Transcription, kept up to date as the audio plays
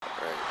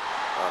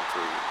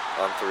three.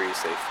 On three,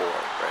 say four.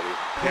 Ready?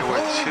 There were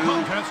two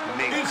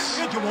minks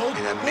in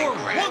a mink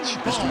ranch.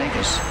 Mr.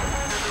 Minkus,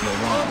 you're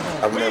wrong.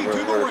 I've never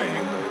heard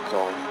anybody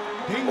call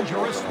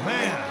Dangerous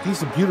man.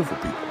 These are beautiful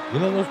people. You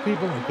know those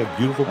people? Like the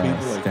beautiful people.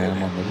 Like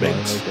Stam on the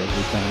minks. like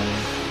every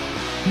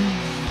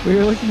time. We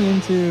were looking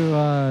into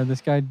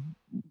this guy,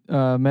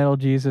 Metal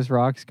Jesus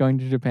Rocks, going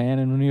to Japan,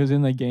 and when he was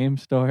in the game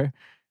store,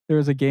 there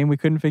was a game we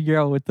couldn't figure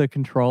out what the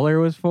controller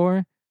was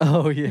for.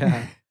 Oh,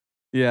 yeah.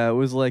 Yeah, it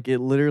was like, it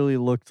literally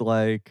looked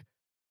like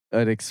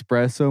an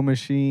espresso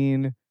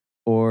machine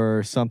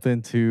or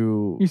something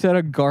to... You said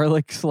a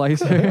garlic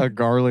slicer? A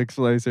garlic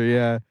slicer,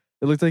 yeah.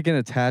 It looked like an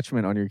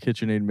attachment on your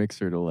KitchenAid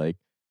mixer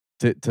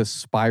to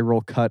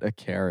spiral cut a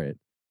carrot.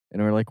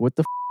 And we're like, what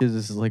the is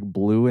this? It's like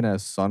blue and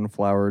has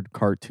sunflower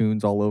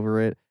cartoons all over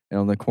it. And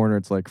on the corner,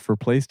 it's like, for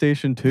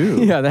PlayStation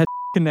 2. Yeah, that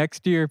connects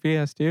to your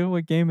PS2.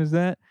 What game is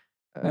that?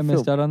 I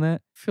missed out on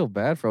that. Feel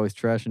bad for always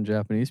trashing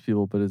Japanese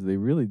people, but they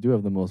really do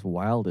have the most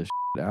wildest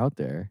out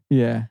there.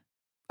 Yeah.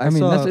 I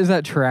mean, is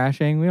that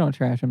trashing? We don't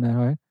trash them that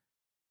hard.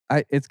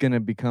 It's going to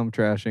become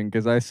trashing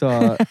because I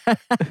saw,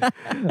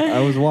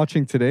 I was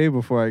watching today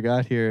before I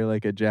got here,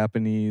 like a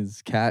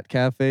Japanese cat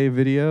cafe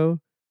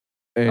video.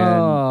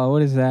 And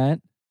what is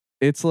that?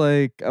 it's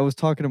like, I was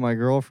talking to my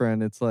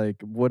girlfriend. It's like,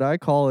 what I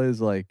call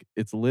is like,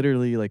 it's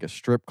literally like a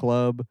strip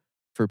club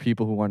for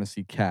people who want to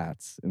see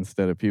cats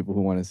instead of people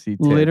who want to see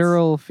tits.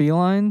 Literal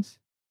felines?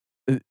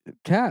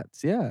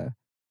 Cats, yeah.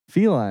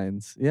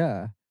 Felines,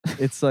 yeah.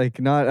 It's like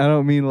not, I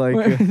don't mean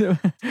like...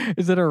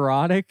 Is it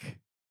erotic?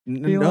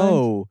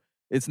 No,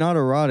 it's not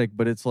erotic,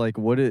 but it's like,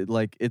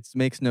 it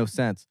makes no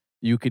sense.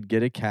 You could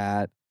get a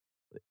cat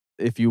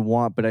if you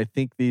want, but I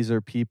think these are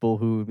people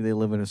who, they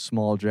live in a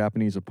small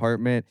Japanese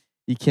apartment.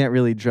 You can't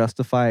really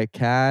justify a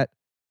cat,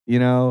 you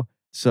know?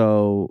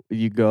 So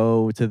you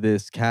go to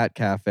this cat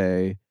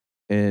cafe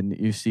and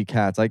you see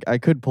cats. I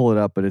could pull it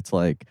up, but it's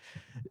like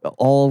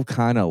all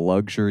kind of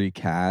luxury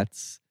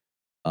cats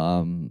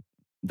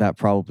that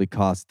probably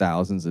cost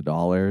thousands of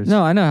dollars.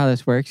 No, I know how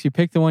this works. You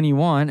pick the one you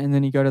want, and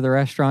then you go to the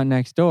restaurant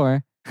next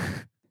door.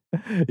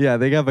 Yeah,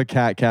 they have a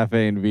cat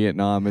cafe in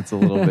Vietnam. It's a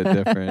little bit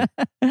different.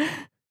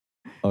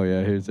 Oh,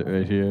 yeah, here's it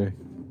right here.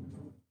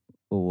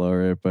 We'll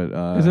lower it, but...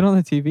 is it on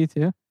the TV,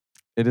 too?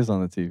 It is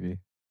on the TV,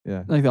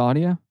 yeah. Like the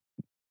audio?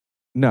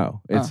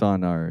 No, it's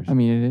on ours. I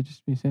mean, it'd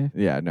just be safe.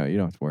 Yeah, no, you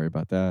don't have to worry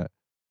about that.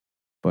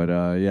 But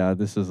yeah,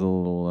 this is a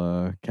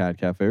little cat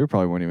cafe. We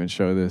probably won't even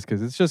show this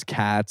because it's just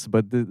cats,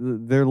 but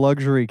they're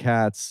luxury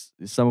cats.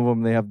 Some of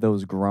them, they have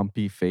those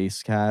grumpy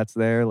face cats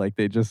there. Like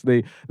they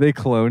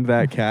cloned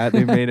that cat.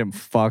 They made him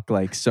fuck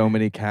like so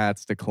many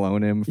cats to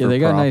clone him. Yeah, for they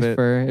got profit. nice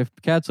fur. If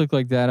cats look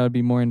like that, I'd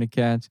be more into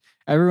cats.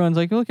 Everyone's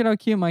like, look at how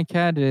cute my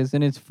cat is.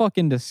 And it's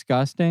fucking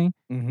disgusting.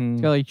 Mm-hmm.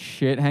 It's got like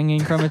shit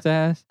hanging from its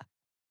ass.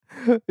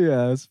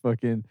 Yeah, it's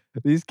fucking...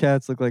 These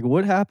cats look like...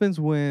 What happens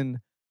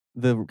when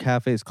the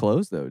cafe's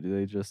closed, though? Do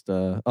they just...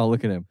 Oh,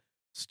 look at him.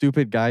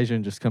 Stupid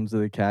Gaijin just comes to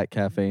the cat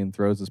cafe and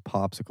throws his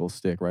popsicle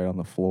stick right on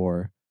the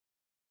floor.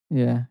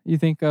 Yeah. You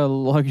think a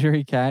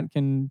luxury cat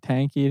can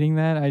tank eating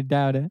that? I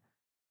doubt it.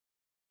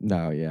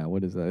 No, yeah.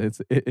 What is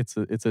that?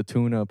 It's a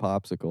tuna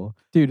popsicle.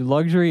 Dude,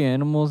 luxury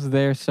animals,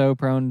 they're so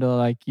prone to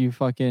like you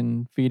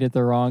fucking feed it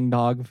the wrong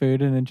dog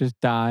food and it just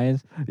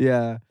dies.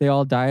 Yeah. They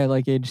all die at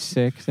like age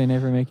 6. They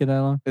never make it that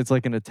long. It's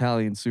like an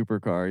Italian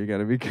supercar. You got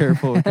to be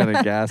careful what kind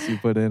of gas you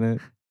put in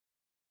it.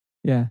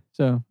 Yeah.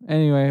 So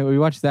anyway, we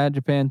watched that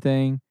Japan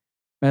thing.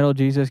 Metal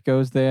Jesus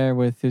goes there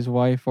with his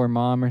wife or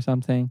mom or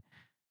something.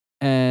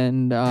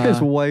 And his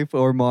wife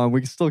or mom,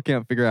 we still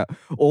can't figure out.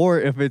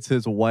 Or if it's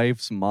his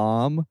wife's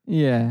mom,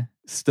 yeah,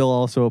 still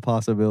also a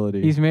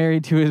possibility. He's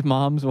married to his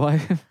mom's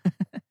wife.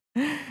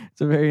 It's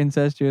a very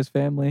incestuous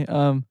family.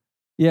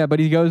 Yeah, but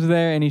he goes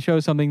there and he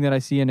shows something that I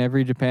see in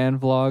every Japan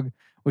vlog,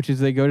 which is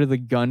they go to the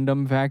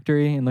Gundam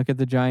factory and look at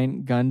the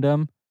giant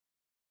Gundam.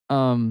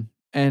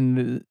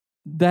 And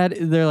that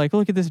they're like,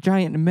 look at this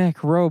giant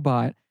mech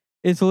robot.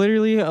 It's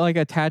literally like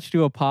attached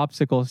to a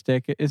popsicle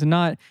stick.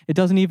 It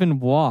doesn't even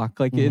walk.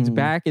 Like its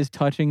back is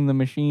touching the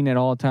machine at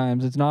all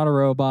times. It's not a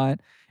robot.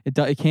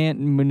 It can't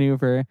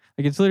maneuver.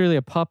 Like it's literally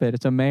a puppet.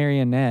 It's a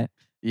marionette.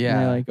 Yeah. And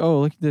they're like,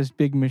 oh, look at this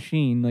big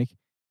machine. Like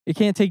it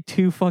can't take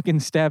 2 fucking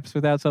steps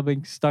without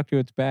something stuck to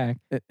its back.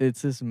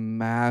 It's this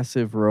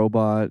massive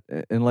robot.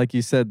 And like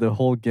you said, the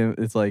whole game,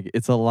 it's like,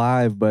 it's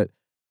alive, but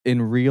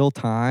in real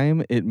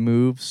time, it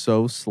moves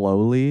so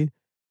slowly.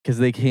 Because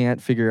they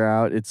can't figure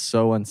out, it's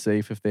so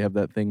unsafe if they have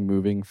that thing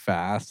moving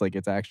fast, like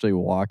it's actually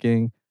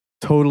walking.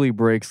 Totally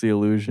breaks the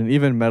illusion.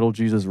 Even Metal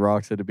Jesus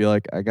Rocks had to be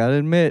like, I gotta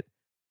admit,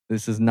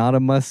 this is not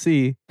a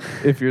must-see.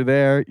 If you're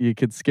there, you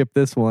could skip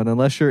this one,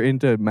 unless you're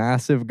into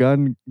massive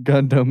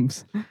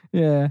Gundams.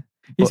 Yeah.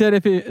 He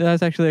said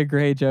that's actually a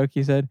great joke.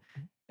 He said,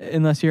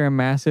 unless you're a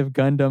massive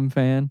Gundam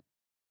fan.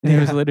 And he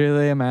was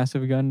literally a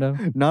massive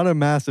Gundam. Not a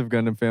massive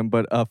Gundam fan,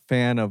 but a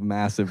fan of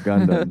massive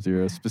Gundams.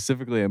 You're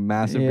specifically a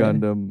massive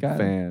Gundam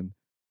fan.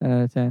 10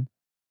 out of 10.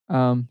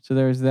 So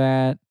there's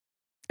that.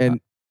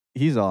 And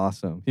he's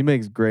awesome. He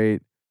makes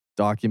great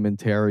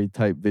documentary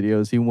type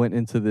videos. He went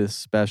into this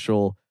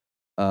special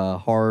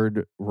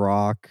hard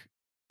rock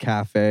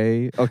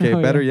cafe. Okay,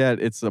 Oh, better yeah. yet,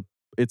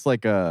 it's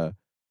like a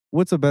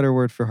what's a better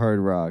word for hard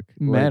rock?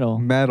 Metal.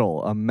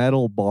 A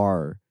metal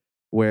bar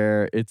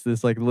where it's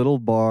this like little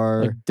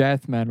bar, Like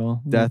death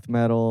metal. death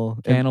metal.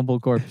 Cannibal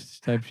Corpse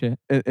type shit.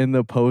 In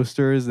the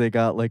posters, they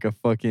got like a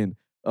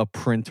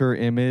printer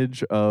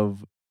image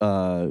of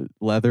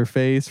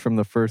Leatherface from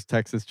the first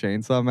Texas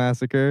Chainsaw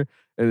Massacre,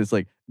 and it's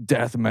like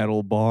death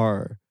metal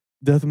bar,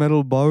 and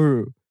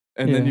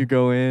then Yeah. you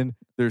go in.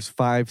 There's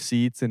 5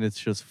 seats, and it's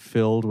just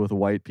filled with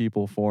white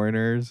people,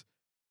 foreigners,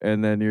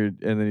 and then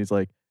he's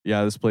like,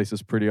 "Yeah, this place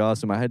is pretty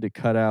awesome. I had to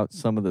cut out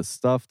some of the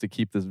stuff to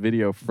keep this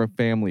video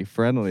family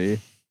friendly."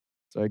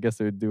 So I guess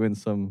they're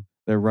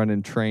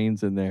running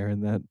trains in there,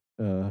 and that.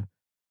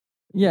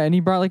 Yeah, and he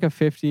brought like a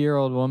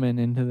 50-year-old woman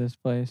into this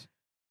place.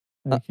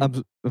 Like,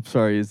 I'm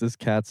sorry. Is this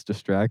cats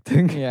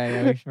distracting?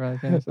 yeah, we should probably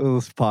finish.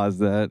 Let's pause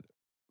that.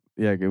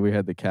 Yeah, we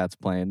had the cats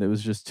playing. It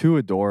was just too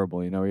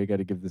adorable. You got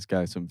to give this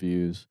guy some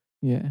views.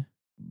 Yeah.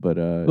 But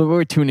But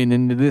we're tuning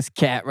into this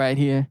cat right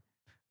here.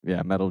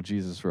 yeah, Metal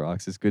Jesus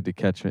Rocks. It's good to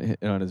catch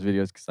it on his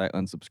videos because I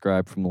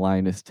unsubscribed from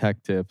Linus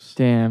Tech Tips.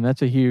 Damn,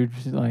 that's a huge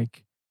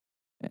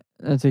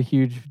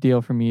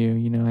deal from you.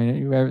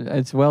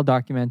 It's well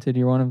documented.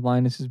 You're one of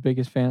Linus's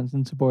biggest fans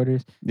and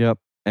supporters. Yep.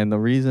 And the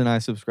reason I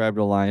subscribe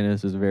to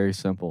Linus is very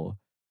simple.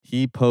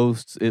 He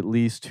posts at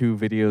least 2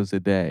 videos a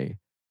day.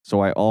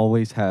 So I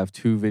always have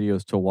 2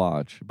 videos to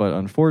watch. But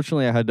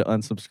unfortunately, I had to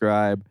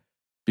unsubscribe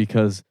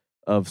because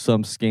of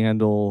some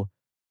scandal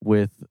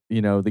with,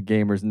 the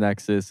Gamers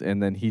Nexus.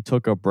 And then he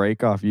took a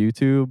break off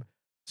YouTube.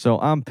 So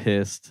I'm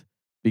pissed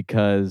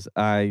because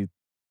I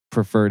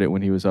preferred it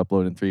when he was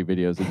uploading 3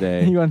 videos a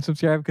day. You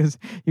unsubscribed because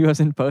he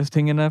wasn't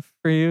posting enough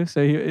for you.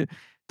 So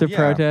to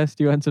protest,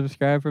 you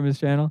unsubscribe from his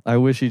channel. I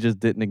wish he just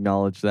didn't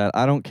acknowledge that.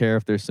 I don't care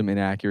if there's some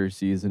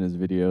inaccuracies in his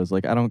videos.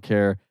 Like, I don't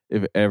care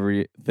if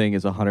everything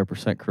is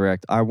 100%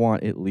 correct. I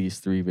want at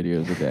least 3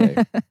 videos a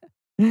day.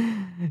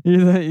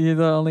 You're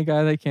the only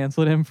guy that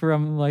canceled him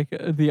from like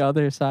the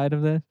other side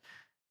of this.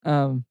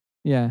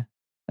 Yeah,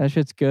 that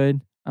shit's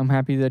good. I'm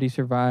happy that he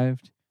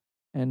survived,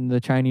 and the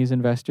Chinese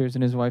investors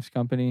in his wife's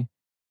company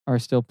are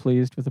still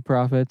pleased with the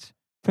profits.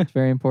 It's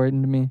very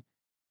important to me.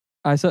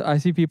 I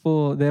see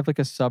people, they have like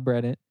a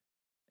subreddit,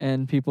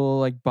 and people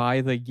like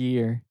buy the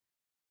gear,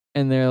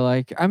 and they're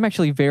like, I'm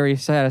actually very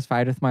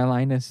satisfied with my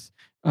Linus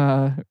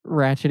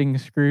ratcheting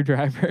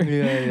screwdriver.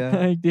 Yeah.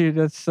 Like, dude,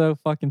 that's so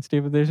fucking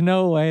stupid. There's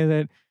no way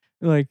that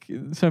like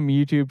some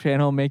YouTube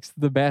channel makes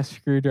the best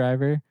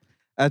screwdriver.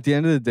 At the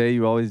end of the day,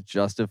 you always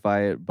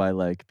justify it by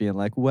like being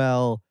like,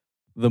 well,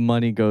 the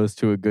money goes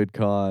to a good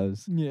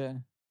cause. Yeah.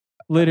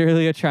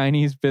 Literally a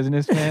Chinese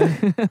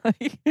businessman.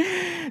 Like,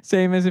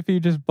 same as if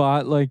you just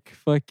bought like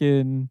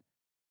fucking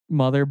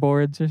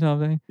motherboards or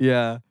something.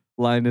 Yeah.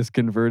 Linus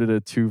converted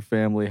a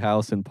 2-family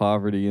house in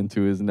poverty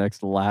into his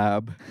next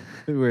lab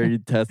where he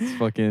tests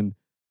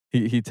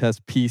he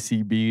tests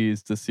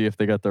PCBs to see if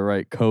they got the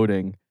right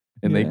coding,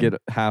 and they get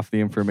half the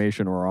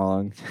information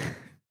wrong.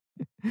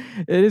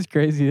 It is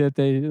crazy that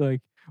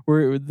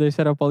they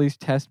set up all these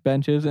test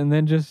benches and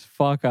then just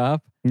fuck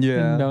up.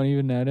 Yeah. And don't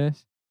even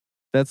notice.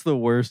 That's the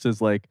worst,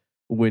 is like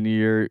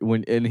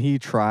him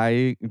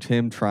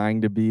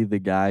trying to be the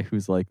guy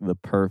who's like the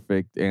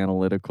perfect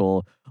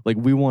analytical, like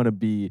we want to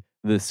be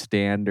the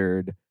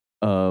standard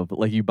of,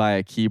 like, you buy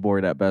a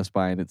keyboard at Best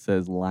Buy and it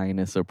says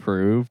Linus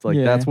approved. Like,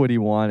 that's what he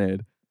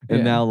wanted.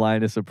 And now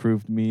Linus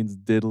approved means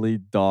diddly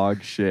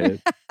dog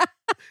shit.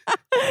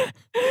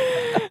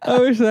 I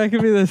wish that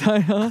could be the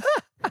title.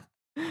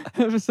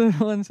 Episode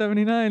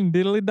 179,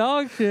 diddly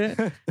dog shit.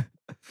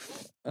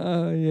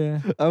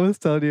 Yeah. I was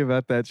telling you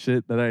about that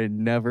shit that I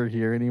never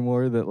hear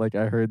anymore, that like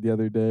I heard the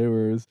other day,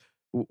 where it was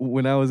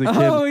when I was a kid.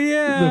 Oh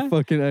yeah. The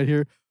fucking, I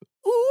hear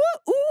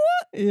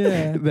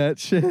yeah. that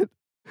shit.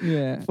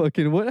 Yeah.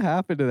 Fucking what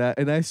happened to that?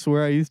 And I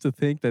swear I used to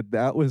think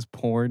that was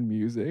porn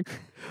music.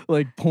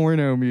 Like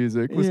porno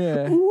music was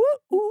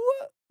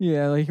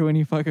Yeah, like when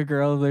you fuck a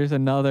girl, there's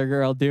another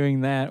girl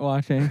doing that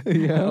watching.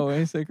 Yeah.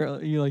 Always a girl.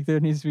 There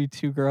needs to be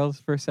 2 girls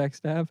for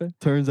sex to happen.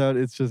 Turns out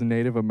it's just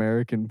Native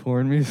American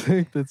porn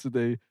music. That's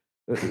giving.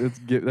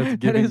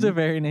 That is a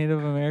very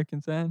Native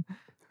American sound.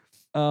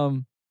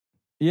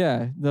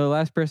 Yeah, the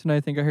last person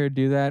I think I heard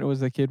do that was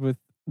the kid with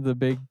the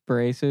big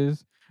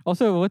braces.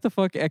 Also, what the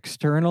fuck,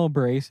 external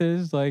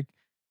braces? Like,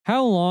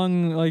 how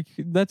long? Like,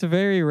 that's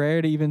very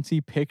rare to even see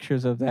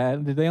pictures of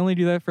that. Did they only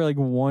do that for like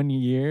 1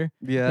 year?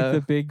 Yeah. Like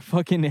the big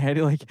fucking head,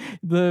 like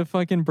the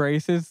fucking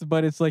braces,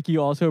 but it's like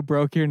you also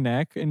broke your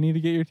neck and need to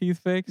get your teeth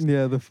fixed.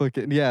 Yeah,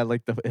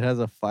 like it has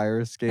a fire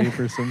escape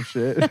or some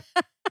shit.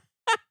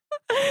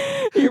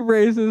 Your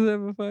braces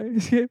have a fire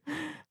escape.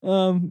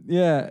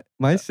 Yeah.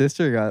 My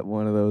sister got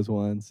one of those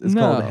ones. It's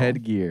called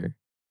Headgear.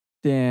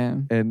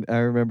 Damn. And I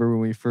remember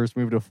when we first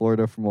moved to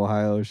Florida from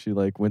Ohio, she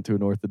like went to an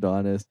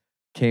orthodontist,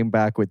 came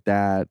back with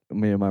that.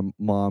 Me and my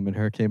mom and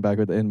her came back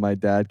with it, and my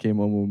dad came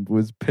home and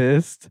was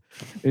pissed.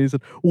 And he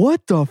said,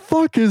 "What the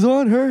fuck is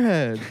on her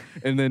head?"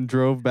 And then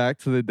drove back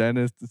to the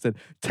dentist and said,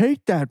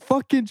 "Take that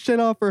fucking shit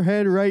off her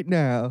head right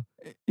now."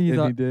 He And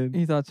thought he did.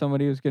 he thought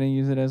somebody was gonna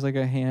use it as like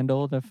a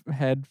handle to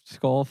head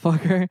skull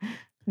fucker.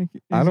 Like,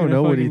 I he's don't gonna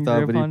know what he fucking thought,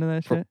 grip but he onto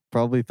that shit.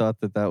 probably thought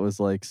that was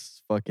like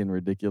fucking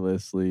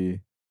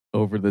ridiculously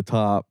over the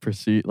top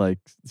proceed like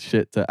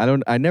shit. I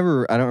don't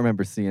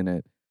remember seeing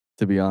it,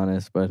 to be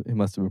honest, but it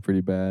must have been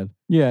pretty bad.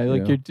 Yeah,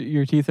 like Yeah.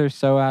 your teeth are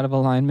so out of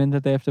alignment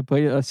that they have to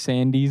put a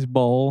Sandy's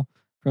bowl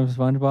from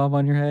SpongeBob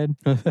on your head.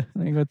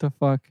 Like what the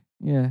fuck?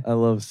 Yeah. I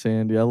love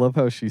Sandy. I love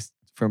how she's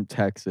from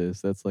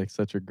Texas. That's like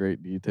such a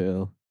great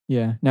detail.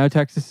 Yeah. Now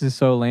Texas is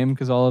so lame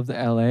because all of the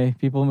LA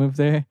people moved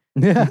there.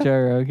 Yeah. Joe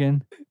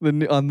Rogan.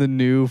 On the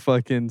new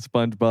fucking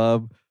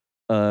SpongeBob,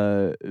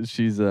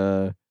 she's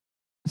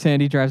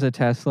Sandy drives a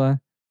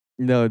Tesla.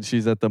 no,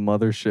 she's at the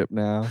mothership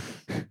now.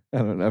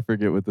 I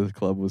forget what this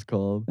club was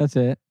called. That's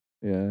it.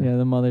 Yeah. Yeah,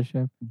 the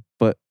mothership.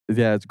 But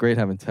yeah, it's great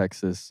having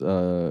Texas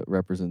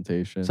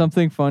representation.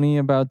 Something funny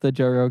about the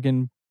Joe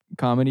Rogan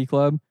Comedy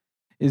Club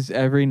is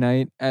every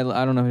night, I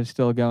don't know if it's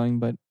still going,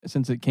 but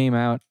since it came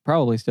out,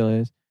 probably still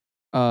is.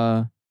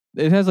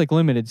 It has like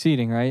limited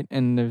seating, right?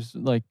 And there's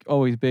like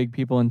always big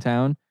people in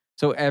town.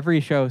 So every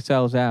show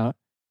sells out.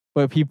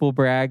 But people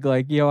brag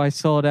like, yo, I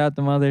sold out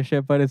the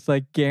mothership, but it's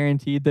like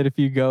guaranteed that if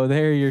you go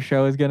there, your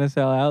show is gonna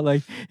sell out.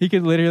 Like he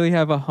could literally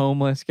have a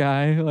homeless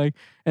guy, like,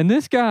 and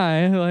this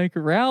guy, like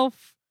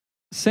Ralph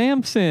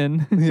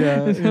Sampson.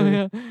 Yeah, So,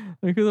 yeah.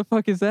 like who the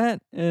fuck is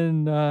that?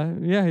 And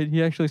yeah,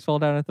 he actually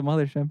sold out at the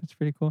mothership. It's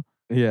pretty cool.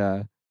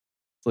 Yeah.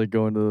 It's like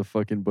going to the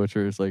fucking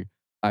butcher. It's like,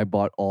 I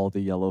bought all the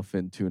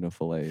yellowfin tuna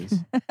fillets.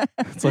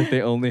 It's like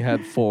they only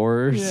had 4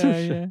 or some Yeah,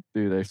 shit. yeah.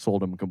 Dude, they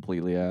sold them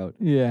completely out.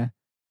 Yeah.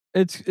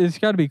 It's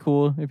got to be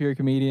cool if you're a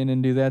comedian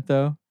and do that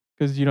though,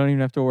 because you don't even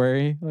have to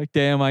worry. Like,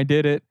 damn, I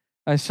did it.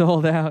 I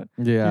sold out.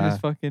 You Yeah.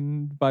 just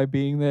fucking by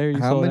being there. You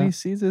How sold many out.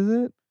 seats is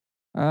it?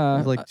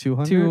 It's like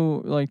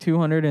 200?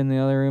 200, and the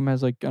other room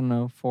has like I don't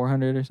know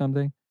 400 or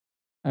something.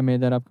 I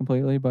made that up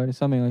completely, but it's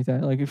something like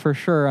that. Like for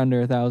sure under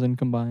 1,000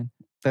 combined.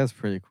 That's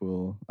pretty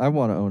cool. I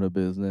want to own a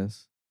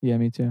business. Yeah,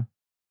 me too.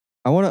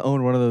 I want to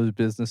own one of those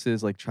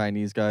businesses like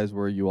Chinese guys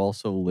where you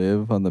also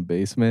live on the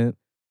basement.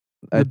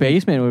 The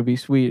basement would be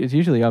sweet. It's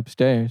usually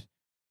upstairs.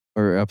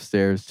 Or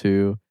upstairs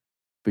too,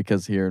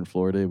 because here in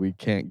Florida we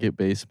can't get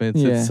basements.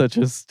 Yeah. It's such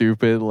a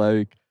stupid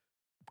like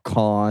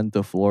con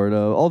to Florida.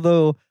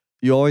 Although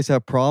you always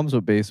have problems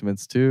with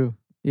basements too.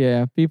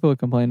 Yeah, people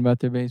complain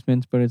about their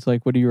basements, but it's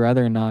like, would you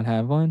rather not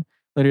have one?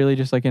 Literally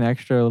just like an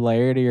extra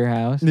layer to your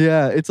house.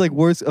 Yeah, it's like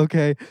worse.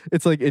 Okay,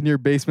 it's like in your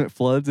basement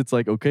floods. It's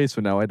like, okay,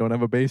 so now I don't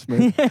have a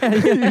basement. Yeah,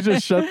 You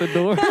just shut the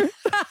door.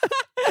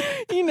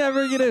 You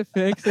never get it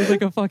fixed. There's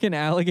like a fucking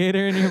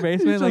alligator in your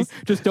basement. Like,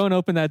 just don't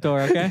open that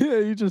door, okay? Yeah,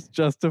 you just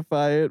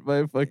justify it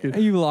by fucking.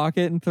 You lock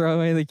it and throw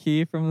away the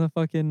key from the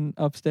fucking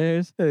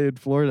upstairs. Hey, in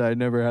Florida, I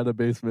never had a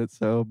basement,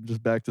 so I'm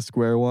just back to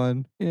square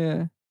one.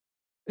 Yeah.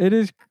 It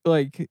is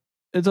like,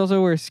 it's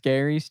also where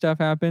scary stuff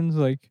happens.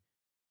 Like,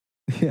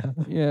 Yeah.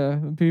 yeah,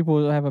 people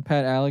will have a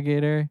pet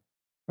alligator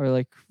or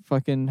like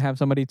fucking have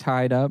somebody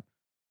tied up,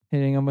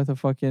 hitting them with a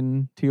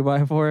fucking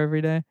 2x4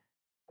 every day.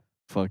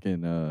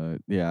 Fucking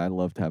yeah, I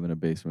loved having a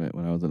basement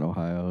when I was in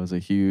Ohio. It was a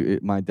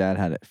huge. My dad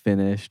had it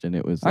finished, and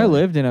it was. I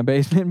lived in a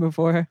basement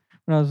before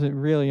when I was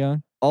real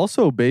young.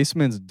 Also,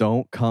 basements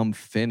don't come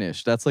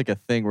finished. That's like a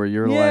thing where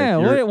you're Yeah,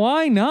 like, you're,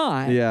 why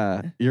not?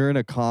 yeah, you're an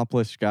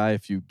accomplished guy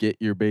if you get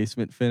your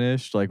basement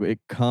finished. Like it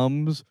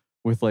comes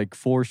with like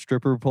 4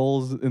 stripper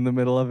poles in the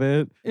middle of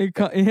it,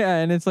 Yeah,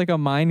 and it's like a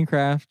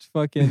Minecraft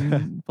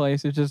fucking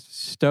place. It's just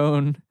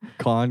stone.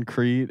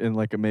 concrete, and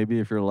like maybe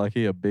if you're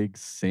lucky, a big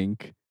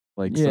sink.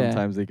 Like Yeah,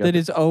 sometimes they got that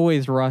is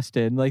always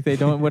rusted. Like they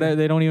don't whatever,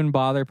 they don't even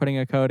bother putting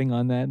a coating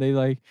on that. They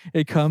like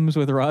it comes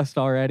with rust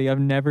already. I've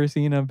never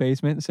seen a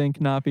basement sink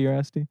not be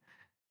rusty.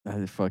 I'd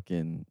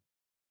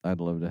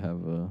love to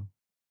have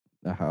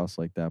a house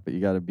like that, but you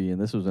got to be. And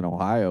this was in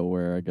Ohio,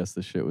 where I guess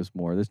the shit was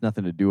more. There's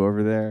nothing to do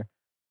over there.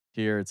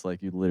 Here, it's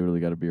like you literally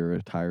got to be a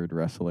retired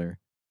wrestler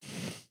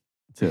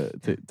to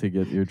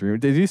get your dream.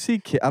 Did you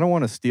see? I don't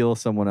want to steal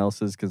someone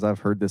else's because I've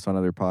heard this on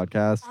other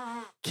podcasts.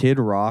 Kid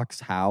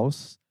Rock's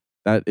house.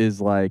 That is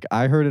like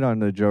I heard it on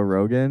the Joe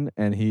Rogan,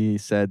 and he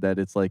said that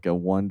it's like a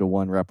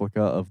 1-to-1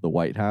 replica of the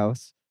White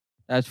House.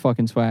 That's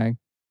fucking swag.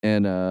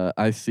 And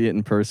I see it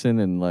in person,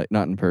 and like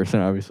not in person,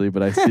 obviously,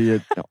 but I see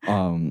it.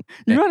 You're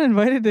not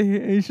invited to.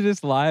 You should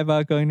just lie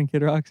about going to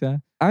Kid Rock's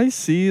house. I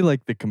see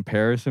like the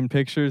comparison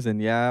pictures,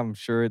 and yeah, I'm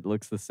sure it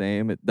looks the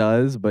same. It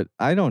does, but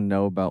I don't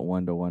know about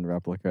 1-to-1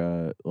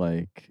 replica.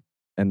 Like,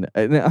 and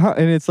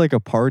it's like a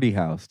party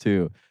house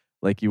too.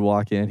 Like you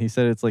walk in, he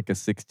said it's like a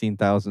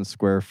 16,000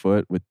 square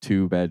foot with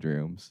 2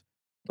 bedrooms.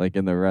 Like,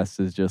 and the rest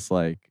is just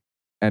like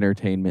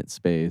entertainment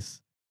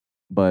space.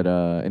 But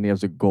and he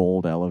has a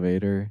gold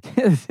elevator.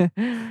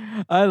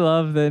 I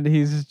love that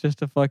he's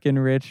just a fucking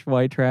rich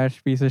white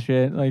trash piece of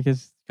shit. Like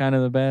it's kind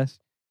of the best.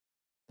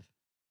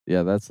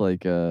 Yeah, that's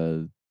like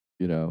you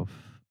know,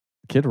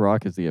 Kid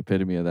Rock is the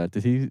epitome of that.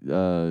 Did he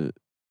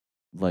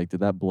like did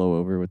that blow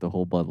over with the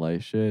whole Bud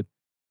Light shit?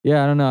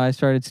 Yeah, I don't know. I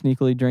started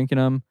sneakily drinking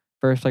them.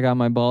 First, I got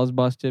my balls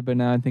busted, but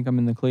now I think I'm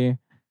in the clear.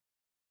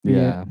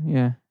 Yeah.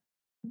 Yeah.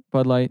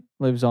 Bud Light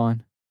lives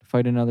on.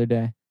 fight another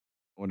day.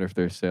 Wonder if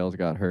their sales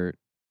got hurt.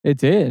 It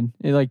did.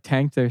 It like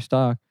tanked their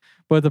stock.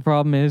 But the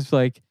problem is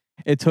like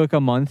it took a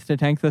month to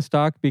tank the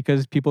stock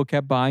because people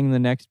kept buying the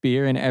next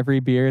beer and every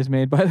beer is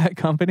made by that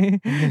company.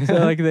 So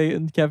like they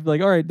kept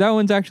like, all right, that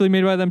one's actually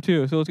made by them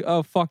too. So it's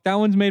oh fuck, that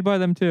one's made by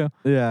them too.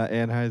 Yeah,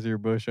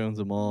 Anheuser-Busch owns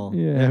them all.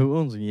 Yeah. Who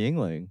owns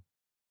Yingling?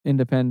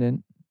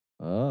 Independent.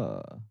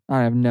 Oh.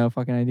 I have no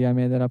fucking idea. I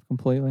made that up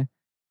completely.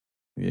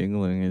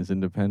 Yingling is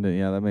independent.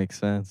 Yeah, that makes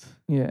sense.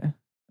 Yeah.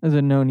 As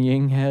a known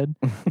Ying head.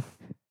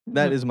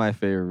 That is my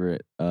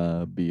favorite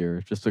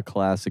beer. Just a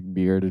classic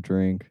beer to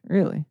drink.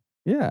 Really?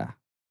 Yeah.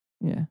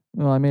 Yeah.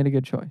 Well, I made a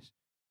good choice.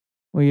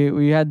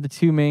 We had the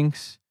Two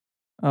Minks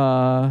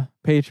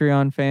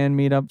Patreon fan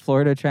meetup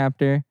Florida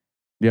chapter.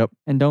 Yep.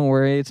 And don't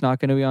worry, it's not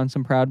going to be on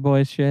some Proud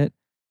Boys shit.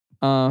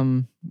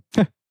 And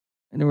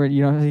where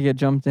you don't have to get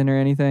jumped in or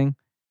anything.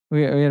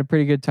 We had a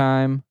pretty good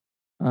time.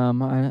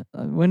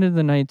 When did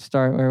the night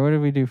start? Or what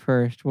did we do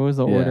first? What was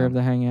the order of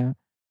the hangout?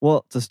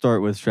 Well, to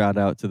start with, shout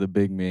out to the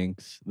Big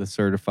Minks, the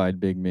certified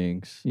Big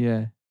Minks.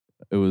 Yeah.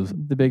 It was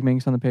the Big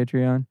Minks on the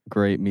Patreon.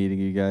 Great meeting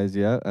you guys.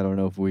 Yeah. I don't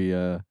know if we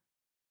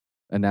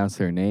announced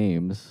their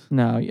names.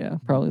 No, yeah.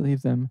 Probably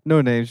leave them.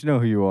 No names. You know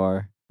who you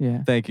are.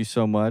 Yeah. Thank you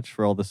so much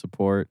for all the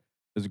support.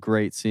 It was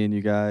great seeing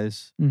you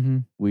guys. Mm-hmm.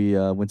 We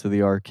went to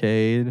the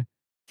arcade.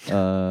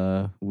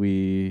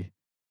 We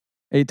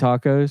ate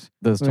tacos.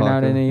 Those we went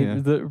out and ate yeah.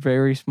 the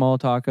very small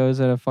tacos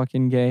at a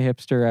fucking gay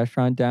hipster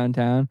restaurant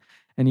downtown.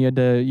 And you had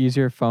to use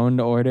your phone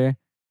to order.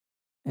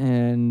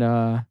 And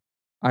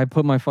I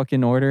put my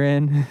fucking order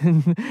in.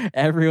 And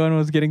everyone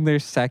was getting their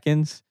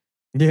seconds.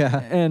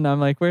 Yeah. And I'm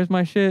like, where's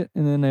my shit?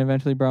 And then they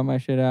eventually brought my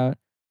shit out.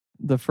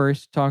 The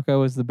first taco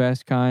was the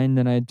best kind.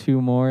 Then I had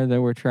two more that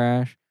were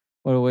trash.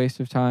 What a waste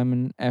of time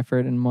and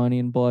effort and money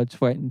and blood,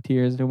 sweat, and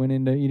tears that went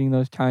into eating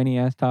those tiny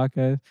ass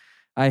tacos.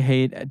 I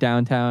hate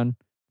downtown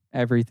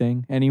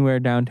everything. Anywhere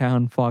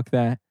downtown, fuck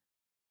that.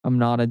 I'm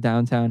not a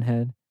downtown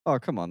head. Oh,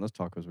 come on. Those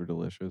tacos were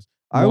delicious.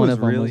 I was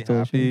really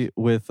happy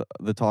with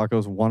the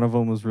tacos. One of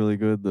them was really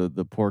good.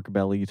 The pork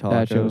belly taco.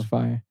 That shit was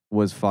fire.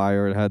 Was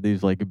fire. It had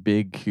these like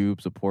big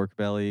cubes of pork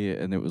belly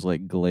and it was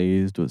like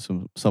glazed with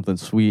something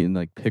sweet and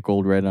like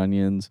pickled red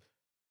onions.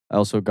 I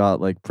also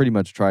got like pretty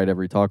much tried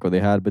every taco they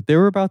had, but they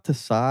were about the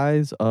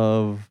size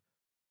of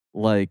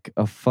like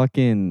a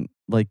fucking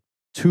like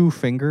 2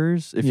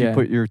 fingers. If you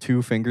put your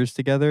 2 fingers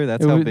together,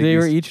 that's how big they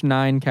were each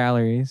 9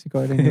 calories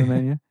according to the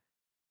menu.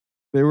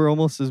 They were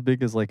almost as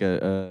big as like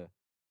a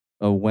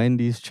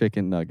Wendy's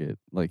chicken nugget.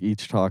 Like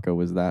each taco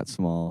was that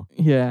small.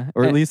 Yeah.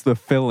 Or at least the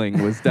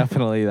filling was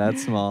definitely that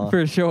small.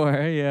 For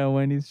sure. Yeah,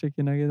 Wendy's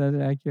chicken nugget, that's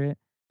accurate.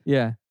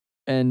 Yeah.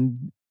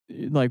 And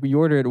like we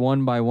order it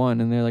one by one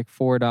and they're like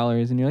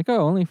 $4 and you're like, oh,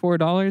 only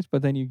 $4,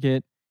 but then you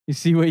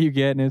see what you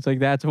get and it's like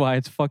that's why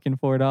it's fucking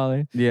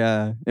 $4.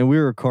 Yeah. And we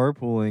were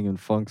carpooling in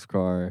Funk's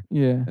car.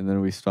 Yeah. And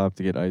then we stopped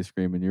to get ice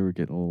cream and you were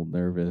getting a little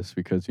nervous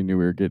because you knew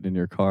we were getting in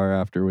your car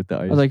after with the ice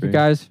cream. I was like,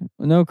 guys,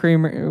 no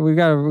cream. We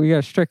got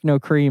a strict no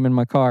cream in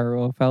my car,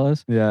 rule,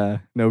 fellas. Yeah.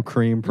 No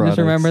cream products.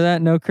 Just remember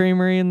that, no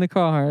creamery in the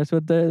car. That's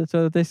what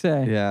they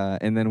say. Yeah.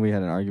 And then we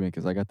had an argument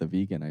because I got the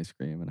vegan ice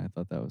cream and I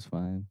thought that was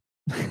fine.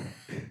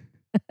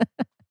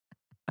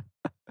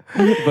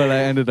 But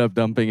I ended up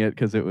dumping it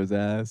because it was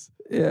ass.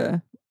 Yeah.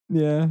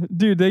 Yeah.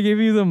 Dude, they give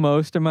you the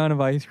most amount of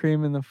ice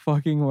cream in the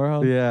fucking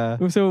world. Yeah.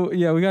 So,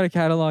 yeah, we got to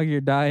catalog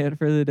your diet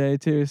for the day,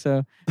 too.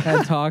 So,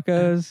 had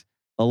tacos.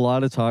 A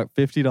lot of $50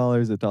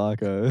 at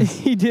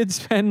tacos. He did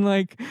spend,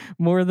 like,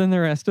 more than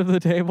the rest of the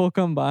table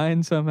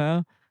combined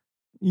somehow.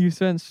 You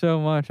spent so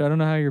much. I don't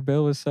know how your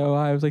bill was so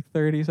high. It was like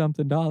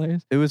 $30-something.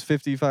 It was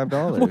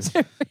 $55. Was it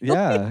really?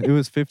 Yeah, it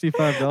was $55.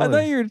 I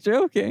thought you were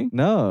joking.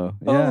 No.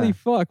 Yeah. Holy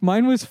fuck.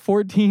 Mine was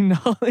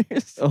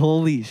 $14.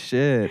 Holy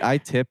shit. I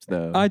tipped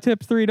though. I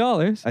tipped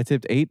 $3. I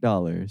tipped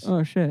 $8.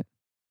 Oh shit.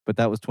 But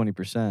that was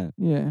 20%.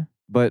 Yeah.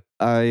 But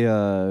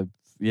so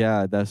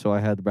I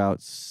had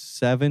about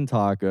 7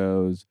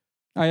 tacos.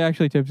 I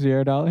actually tipped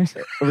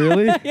 $0.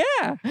 Really?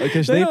 Yeah.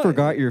 Because they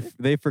forgot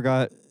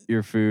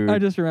your food. I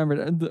just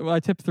remembered. I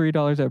tipped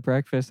 $3 at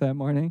breakfast that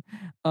morning.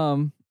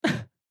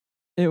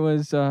 It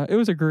was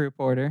a group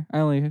order. I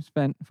only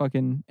spent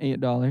fucking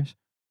 $8.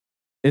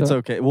 It's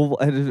okay. Well,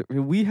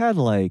 we had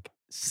like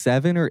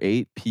 7 or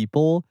 8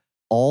 people,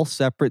 all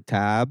separate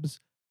tabs.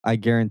 I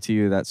guarantee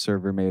you that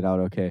server made out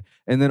okay.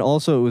 And then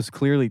also it was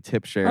clearly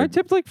tip shared. I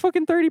tipped like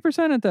fucking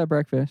 30% at that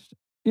breakfast.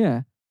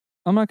 Yeah.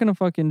 I'm not gonna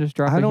fucking just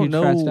drop a huge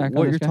fat stack on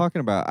what this you're guy. talking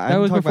about. That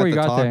was before you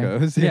got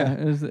tacos. there. Yeah,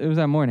 it was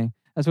that morning.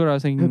 That's what I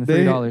was thinking. The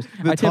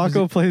 $3. The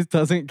taco place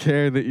doesn't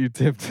care that you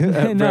tipped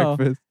at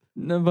breakfast.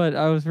 No, but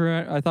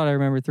I thought I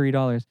remembered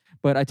 $3,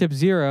 but I tipped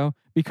 0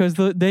 because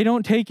they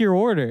don't take your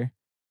order.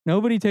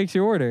 Nobody takes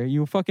your order.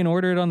 You fucking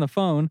order it on the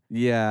phone.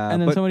 Yeah,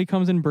 and then somebody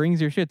comes and brings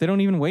your shit. They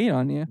don't even wait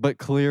on you. But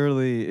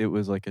clearly, it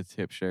was like a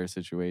tip share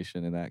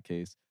situation in that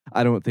case.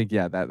 I don't think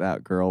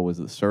that girl was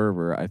the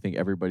server. I think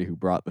everybody who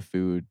brought the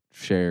food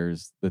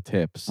shares the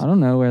tips. I don't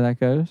know where that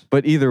goes.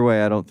 But either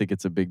way, I don't think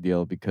it's a big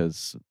deal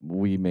because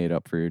we made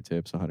up for your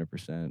tips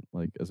 100%,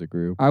 like as a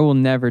group. I will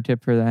never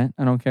tip for that.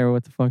 I don't care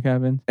what the fuck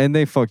happens. And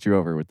they fucked you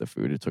over with the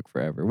food. It took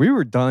forever. We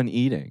were done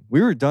eating.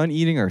 We were done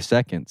eating our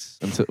seconds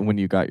until when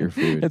you got your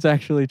food. It's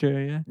actually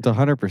true, yeah. It's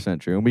 100%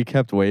 true. And we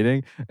kept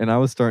waiting. And I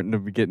was starting to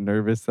get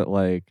nervous that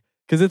like,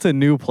 because it's a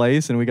new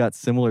place and we got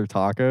similar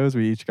tacos.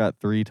 We each got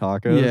 3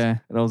 tacos. Yeah.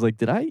 And I was like,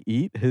 did I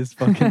eat his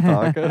fucking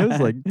tacos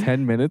like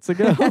 10 minutes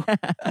ago?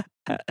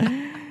 But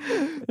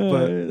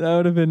that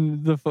would have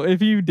been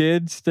if you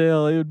did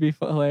still, it would be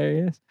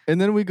hilarious.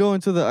 And then we go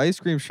into the ice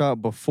cream shop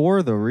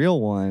before the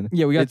real one.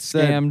 Yeah, we got It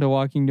said- scammed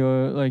walking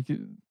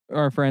to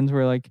our friends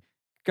were like,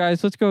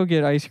 guys, let's go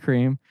get ice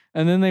cream.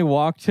 And then they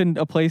walked to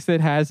a place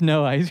that has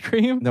no ice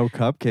cream. No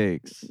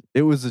cupcakes.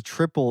 It was a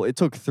triple. It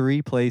took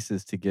 3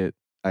 places to get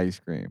ice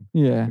cream.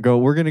 Yeah.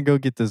 We're going to go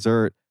get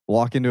dessert.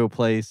 Walk into a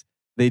place.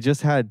 They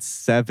just had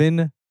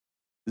 7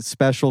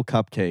 special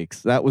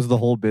cupcakes. That was the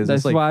whole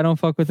business. That's why I don't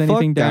fuck with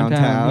anything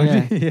downtown.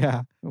 Yeah.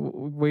 Yeah.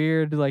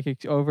 Weird,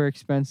 over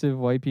expensive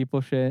white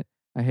people shit.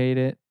 I hate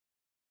it.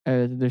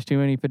 There's too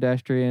many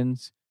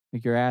pedestrians.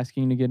 Like you're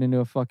asking to get into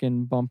a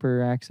fucking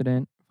bumper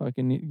accident.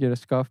 Fucking get a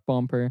scuffed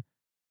bumper.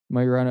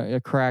 Might run a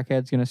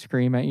crackhead's gonna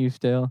scream at you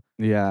still.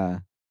 Yeah.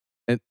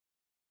 And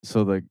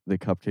so the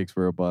cupcakes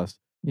were a bust.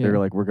 Yeah. They were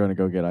like, we're going to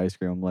go get ice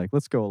cream. I'm like,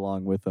 let's go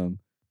along with them.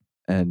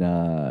 And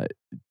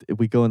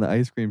we go in the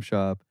ice cream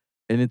shop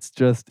and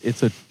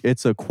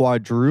it's a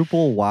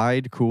quadruple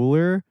wide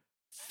cooler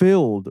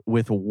filled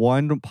with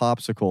one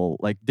popsicle,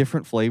 like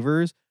different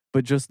flavors,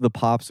 but just the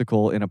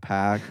popsicle in a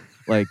pack.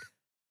 Like,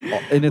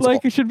 and it's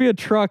like it should be a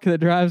truck that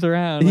drives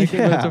around. Like it's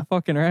Yeah. a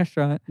fucking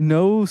restaurant.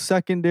 no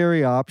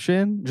secondary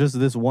option, just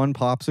this one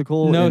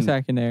popsicle. No and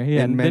secondary.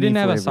 Yeah. and They many didn't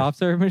have flavors. a soft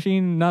serve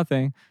machine,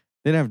 nothing.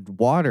 They didn't have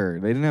water.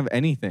 They didn't have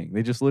anything.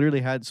 They just literally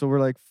had. So we're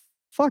like,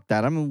 fuck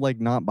that. I'm like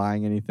not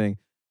buying anything.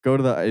 Go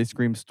to the ice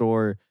cream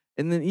store.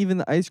 And then even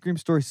the ice cream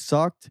store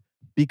sucked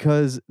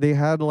because they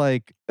had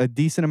like a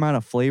decent amount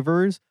of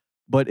flavors,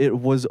 but it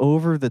was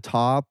over the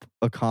top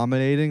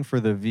accommodating for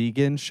the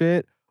vegan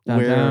shit.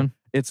 Where Downtown.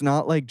 it's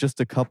not like just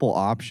a couple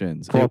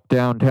options.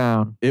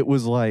 Downtown. It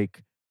was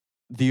like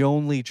the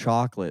only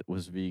chocolate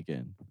was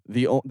vegan.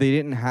 They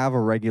didn't have a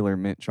regular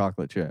mint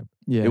chocolate chip.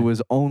 Yeah. It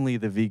was only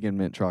the vegan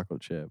mint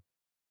chocolate chip.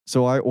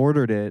 So I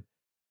ordered it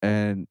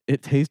and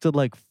it tasted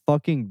like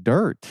fucking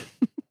dirt.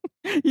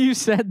 You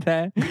said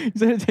that. You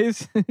said it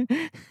tastes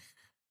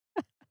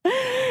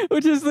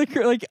which is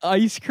like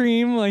ice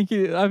cream. Like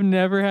I've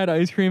never had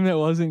ice cream that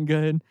wasn't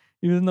good.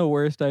 Even the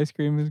worst ice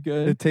cream is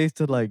good. It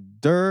tasted like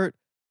dirt.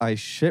 I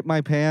shit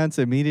my pants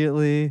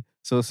immediately.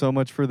 So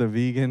much for the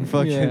vegan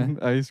fucking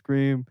ice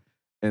cream.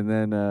 And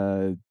then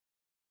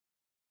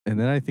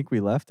I think we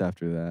left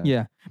after that.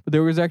 Yeah. But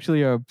there was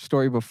actually a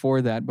story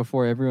before that,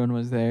 before everyone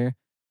was there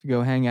to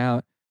go hang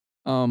out.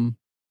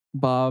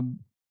 Bob,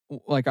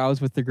 like I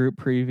was with the group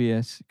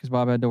previous because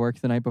Bob had to work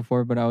the night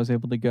before, but I was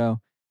able to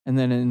go. And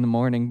then in the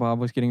morning, Bob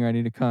was getting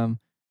ready to come.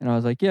 And I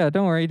was like, yeah,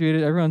 don't worry,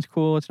 dude. Everyone's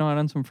cool. It's not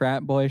on some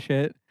frat boy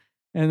shit.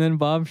 And then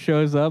Bob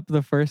shows up.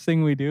 The first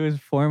thing we do is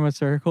form a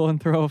circle and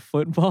throw a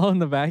football in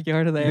the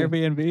backyard of the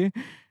Airbnb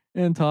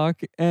and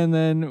talk. And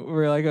then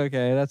we're like,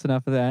 okay, that's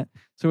enough of that.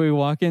 So we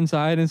walk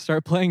inside and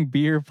start playing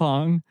beer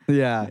pong.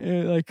 Yeah.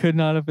 It like could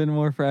not have been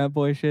more frat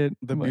boy shit.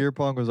 The beer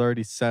pong was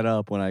already set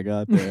up when I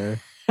got there.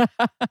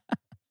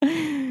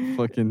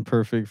 Fucking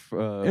perfect.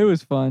 It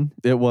was fun.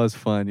 It was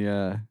fun,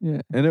 yeah.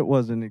 Yeah. And it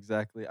wasn't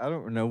exactly. I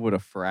don't know what a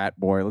frat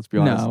boy. Let's be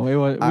honest. No, it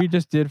was. We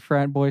just did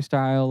frat boy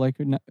style like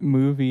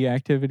movie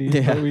activities,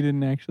 Yeah. but we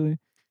didn't actually.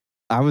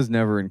 I was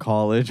never in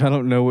college. I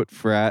don't know what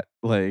frat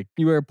like.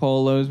 You wear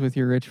polos with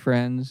your rich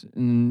friends,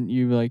 and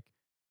you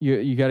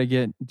you got to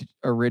get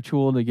a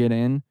ritual to get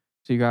in.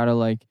 So you got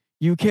to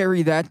you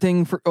carry that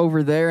thing for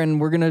over there,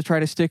 and we're gonna try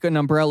to stick an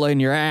umbrella in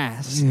your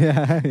ass.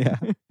 Yeah.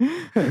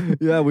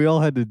 Yeah, we all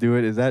had to do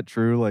it. Is that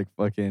true? Like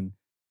fucking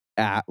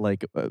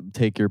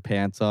take your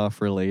pants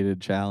off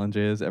related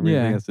challenges.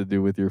 Everything Yeah. has to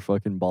do with your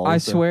fucking balls. I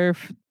So- swear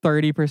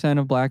 30%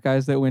 of black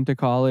guys that went to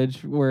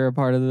college were a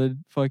part of the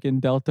fucking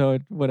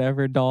Delta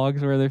whatever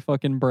dogs where they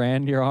fucking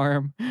brand your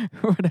arm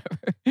or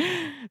whatever.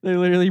 They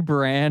literally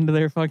brand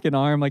their fucking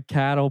arm like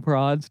cattle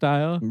prod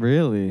style.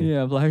 Really?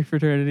 Yeah, black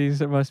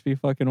fraternities, it must be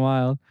fucking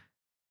wild.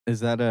 Is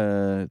that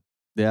a?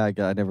 Yeah,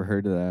 I never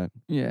heard of that.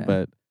 Yeah.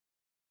 But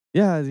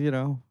yeah,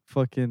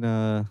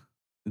 fucking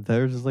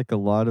there's like a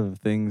lot of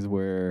things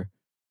where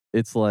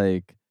it's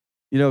like,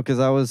 because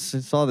I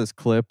saw this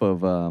clip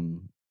of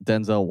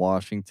Denzel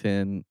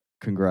Washington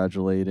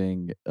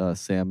congratulating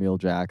Samuel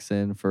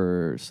Jackson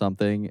for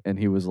something, and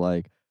he was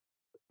like,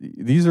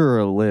 these are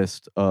a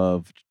list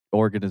of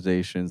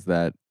organizations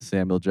that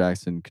Samuel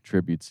Jackson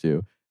contributes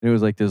to. And it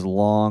was like this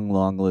long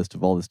list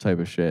of all this type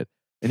of shit.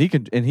 And he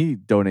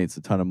donates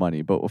a ton of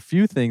money, but a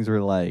few things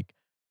were like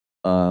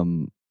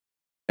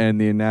and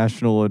the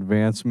national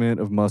advancement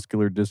of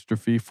muscular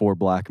dystrophy for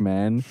black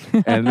men.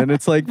 And then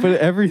it's like, but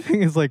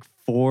everything is like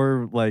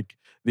for like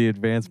the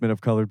advancement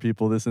of colored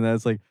people, this and that.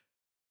 It's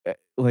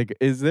like,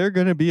 is there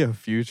gonna be a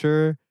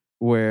future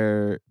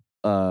where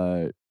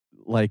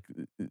like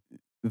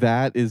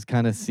that is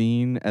kind of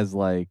seen as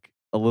like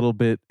a little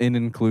bit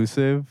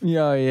inclusive?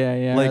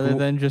 Yeah. Like, Rather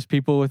than just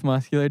people with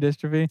muscular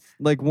dystrophy.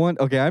 Like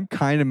I've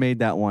kind of made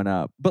that one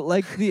up, but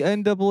like the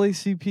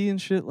NAACP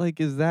and shit, like,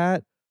 is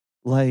that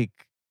like,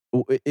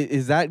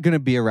 is that going to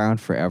be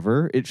around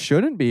forever? It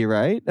shouldn't be,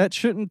 right? That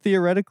shouldn't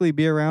theoretically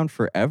be around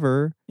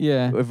forever.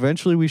 Yeah.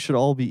 Eventually we should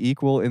all be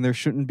equal, and there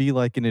shouldn't be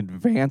like an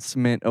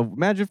advancement of,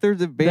 imagine if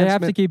there's advancement. They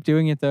have to keep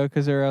doing it though,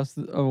 because or else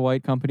a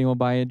white company will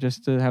buy it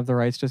just to have the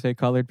rights to say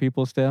colored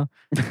people still.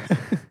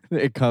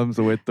 It comes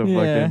with the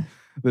fucking,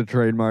 the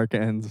trademark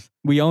ends.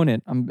 We own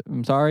it.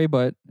 I'm sorry,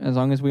 but as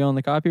long as we own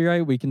the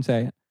copyright, we can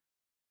say it.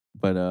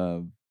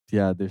 But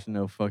yeah, there's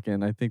no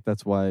fucking, I think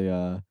that's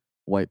why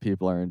white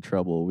people are in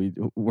trouble.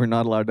 We're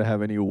not allowed to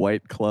have any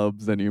white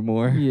clubs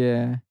anymore.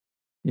 Yeah.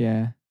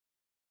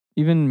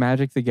 Even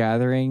Magic the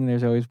Gathering,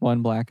 there's always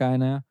one black guy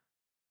now.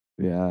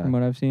 Yeah. From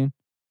what I've seen.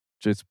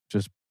 Just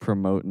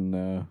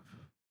promoting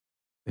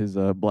his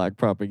black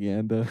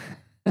propaganda.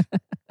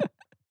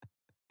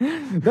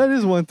 That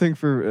is one thing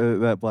for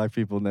that black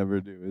people never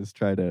do, is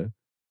try to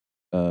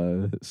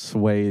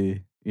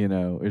sway,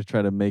 or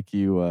try to make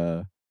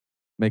you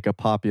make a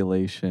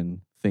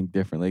population think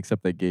differently,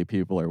 except that gay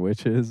people are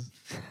witches,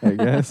 I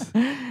guess.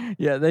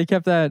 Yeah, they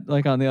kept that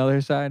like on the other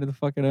side of the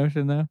fucking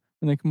ocean though.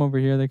 When they come over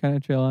here, they kind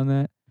of chill on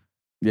that.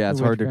 Yeah, it's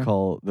hard to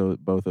call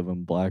both of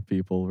them black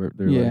people.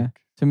 They're yeah.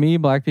 like, To me,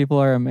 black people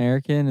are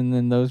American, and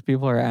then those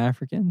people are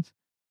Africans.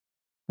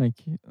 Like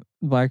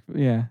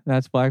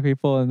that's black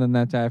people, and then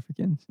that's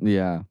Africans.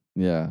 Yeah.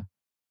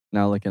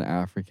 Now, like an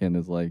African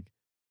is like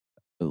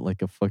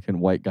a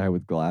fucking white guy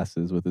with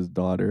glasses with his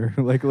daughter,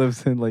 like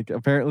lives in like,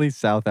 apparently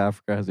South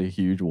Africa has a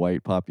huge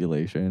white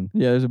population.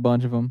 Yeah, there's a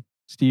bunch of them.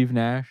 Steve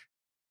Nash.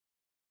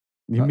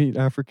 You meet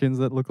Africans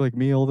that look like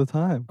me all the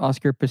time.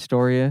 Oscar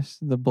Pistorius,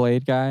 the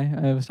Blade guy.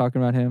 I was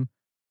talking about him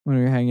when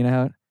we were hanging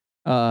out.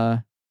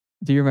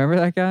 Do you remember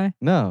that guy?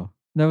 No.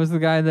 That was the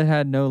guy that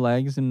had no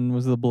legs and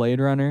was the Blade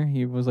Runner.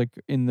 He was like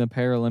in the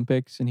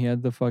Paralympics, and he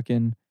had the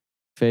fucking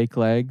fake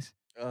legs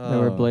that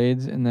were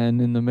blades. And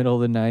then in the middle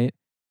of the night,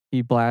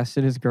 he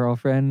blasted his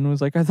girlfriend and was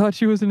like, "I thought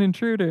she was an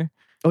intruder."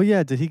 Oh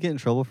yeah, did he get in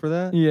trouble for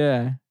that?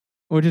 Yeah,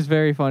 which is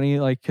very funny,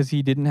 like, because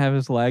he didn't have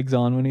his legs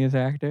on when he was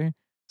actor.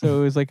 So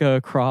it was like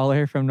a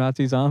crawler from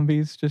Nazi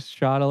Zombies just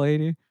shot a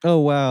lady. Oh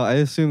wow, I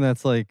assume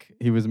that's like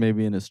he was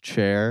maybe in his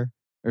chair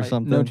or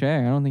something. No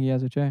chair. I don't think he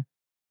has a chair.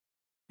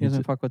 He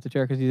doesn't fuck with the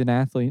chair because he's an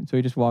athlete. So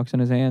he just walks on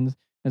his hands,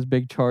 has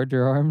big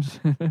charger arms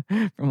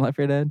from Left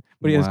 4 Dead.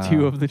 But he has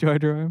two of the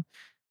charger arms.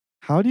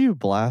 How do you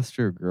blast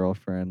your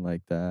girlfriend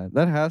like that?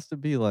 That has to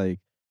be like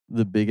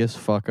the biggest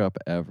fuck up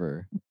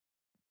ever.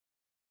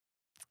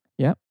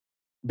 Yep.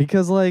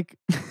 Because like,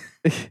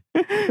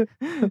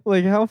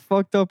 like how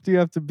fucked up do you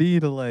have to be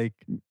to like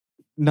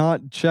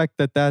not check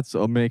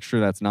make sure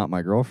that's not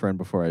my girlfriend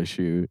before I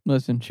shoot?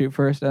 Listen, shoot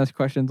first, ask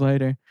questions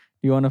later.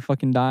 Do you want to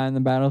fucking die on the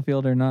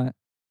battlefield or not?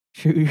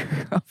 Shoot your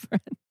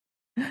girlfriend.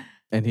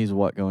 And he's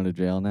going to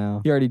jail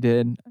now? He already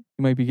did.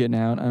 He might be getting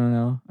out. I don't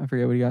know. I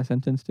forget what he got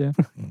sentenced to.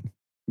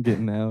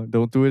 Getting out.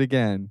 Don't do it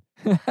again.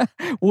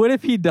 What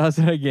if he does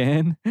it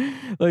again?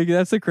 Like,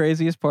 that's the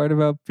craziest part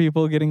about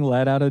people getting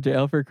let out of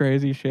jail for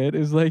crazy shit,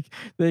 is like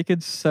they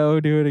could so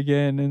do it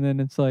again, and then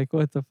it's like,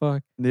 what the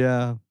fuck?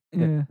 Yeah.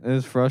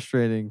 It's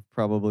frustrating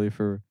probably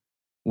for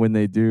when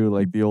they do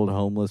like the old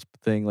homeless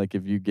thing. Like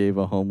if you gave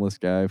a homeless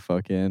guy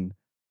fucking,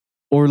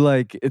 or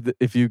like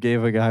if you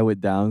gave a guy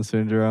with Down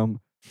syndrome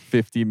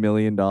 $50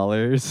 million,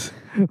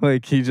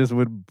 like he just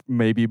would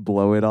maybe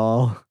blow it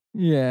all.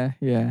 Yeah.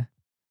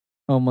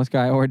 Homeless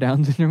guy or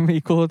Down syndrome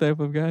equal type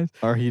of guys.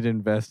 Or he'd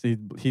invest.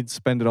 He'd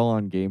spend it all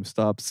on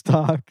GameStop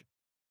stock.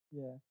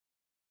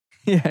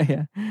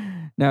 Yeah.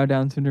 Now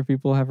Down syndrome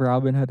people have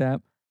Robinhood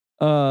app.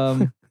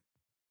 Down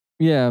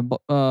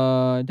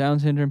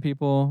syndrome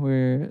people.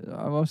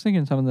 I was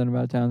thinking something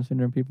about Down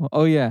syndrome people.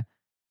 Oh yeah.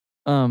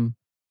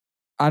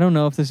 I don't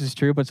know if this is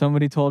true, but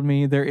somebody told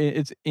me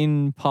it's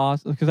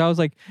impossible, because I was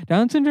like,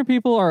 Down syndrome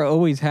people are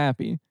always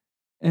happy,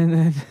 and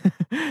then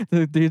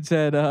the dude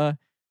said,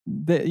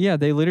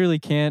 they literally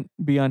can't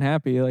be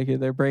unhappy. Like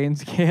their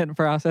brains can't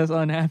process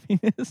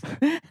unhappiness.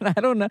 And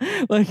I don't know.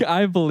 Like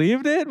I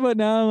believed it, but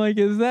now I'm like,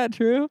 is that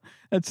true?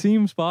 That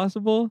seems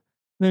possible.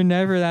 They're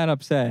never that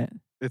upset.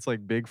 It's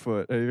like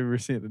Bigfoot. Have you ever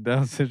seen a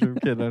Down syndrome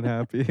kid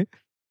unhappy?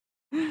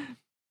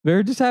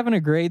 They're just having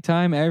a great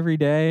time every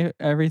day.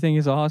 Everything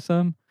is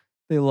awesome.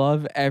 They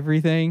love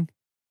everything.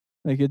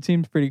 Like it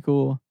seems pretty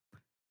cool.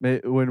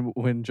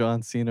 When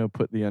John Cena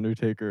put the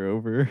Undertaker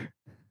over.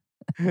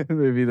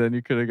 Maybe then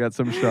you could have got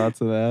some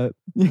shots of that.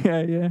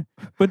 Yeah.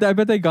 But I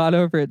bet they got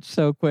over it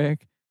so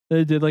quick.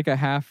 They did like a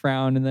half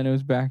round and then it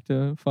was back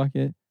to fuck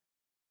it.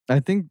 I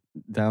think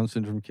Down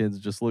syndrome kids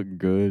just look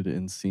good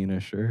in Cena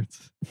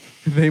shirts.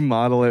 They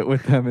model it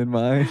with them in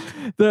mind.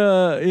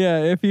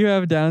 If you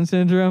have Down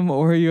syndrome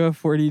or you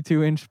have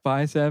 42-inch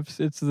biceps,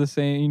 it's the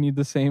same. You need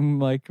the same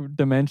like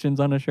dimensions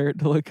on a shirt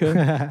to look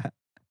good.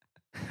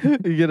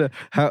 You get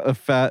a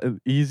fat,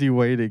 easy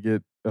way to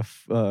get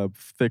a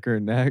thicker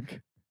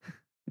neck.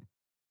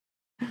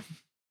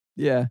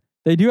 Yeah.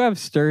 They do have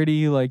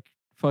sturdy, like,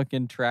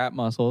 fucking trap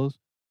muscles.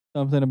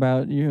 Something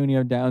about you when you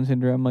have Down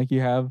syndrome. Like,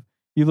 you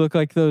look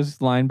like those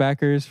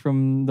linebackers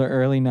from the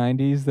early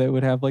 90s that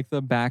would have, like,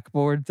 the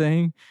backboard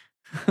thing.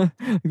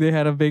 They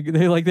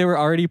were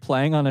already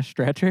playing on a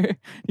stretcher.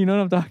 You know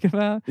what I'm talking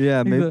about?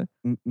 Yeah, Like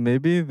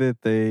maybe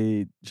that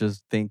they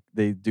just think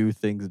they do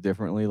things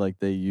differently. Like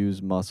they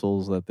use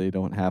muscles that they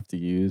don't have to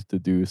use to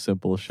do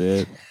simple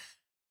shit.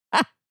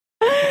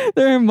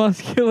 They're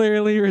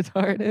muscularly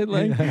retarded.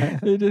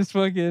 Like, they're just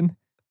fucking...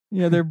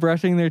 Yeah, they're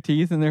brushing their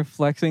teeth and they're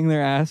flexing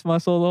their ass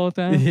muscle the whole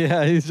time.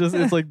 Yeah, it's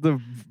like the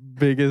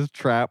biggest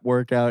trap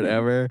workout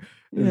ever.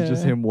 It's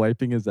just him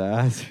wiping his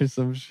ass or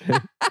some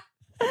shit.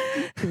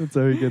 That's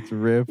how he gets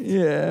ripped.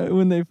 Yeah,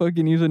 when they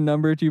fucking use a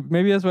number tube.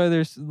 Maybe that's why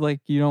there's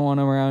like you don't want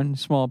them around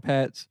small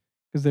pets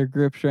because their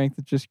grip strength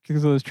is just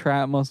because those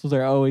trap muscles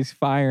are always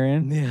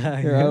firing.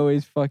 Yeah, They're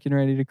always fucking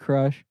ready to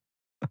crush.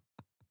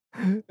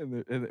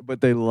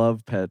 But they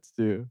love pets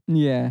too.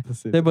 Yeah,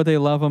 but they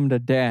love them to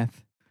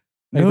death.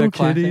 Like No the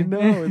kitty, classic- no.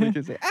 And the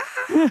kids say,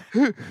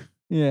 ah!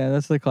 Yeah,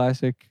 that's the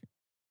classic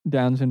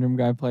Down syndrome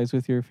guy plays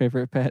with your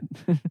favorite pet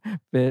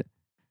bit.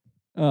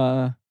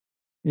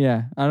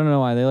 Yeah, I don't know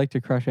why they like to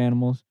crush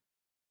animals.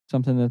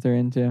 Something that they're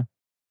into.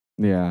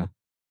 Yeah.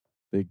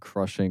 Big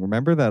crushing.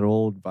 Remember that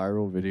old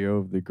viral video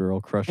of the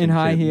girl crushing In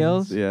high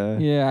kittens? heels? Yeah.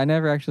 Yeah, I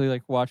never actually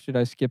like watched it.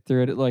 I skipped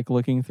through it, like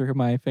looking through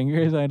my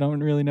fingers. I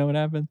don't really know what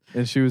happened.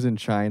 And she was in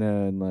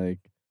China and like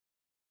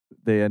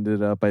they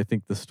ended up, I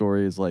think the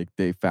story is like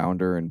they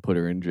found her and put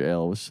her in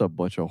jail. It was a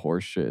bunch of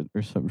horse shit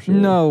or some shit.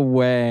 No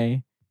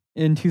way.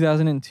 In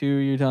 2002,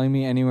 you're telling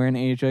me anywhere in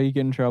Asia you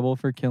get in trouble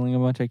for killing a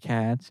bunch of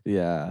cats?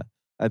 Yeah.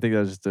 I think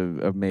that was just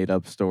a made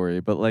up story.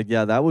 But like,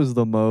 yeah, that was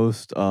the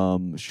most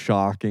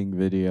shocking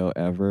video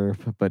ever.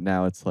 But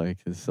now it's like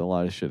a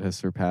lot of shit has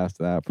surpassed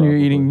that. Probably.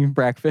 You're eating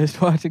breakfast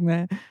watching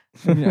that.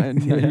 You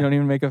don't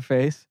even make a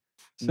face.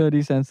 So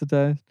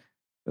desensitized.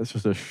 That's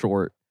just a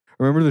short.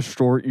 Remember the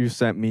short you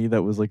sent me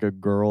that was like a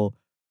girl,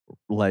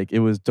 like it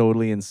was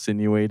totally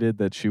insinuated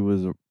that she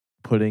was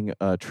putting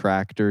a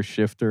tractor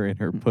shifter in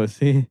her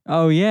pussy.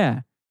 Oh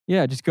yeah.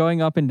 Yeah, just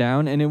going up and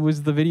down. And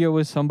the video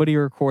was somebody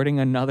recording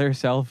another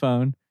cell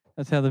phone.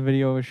 That's how the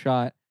video was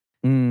shot.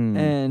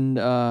 And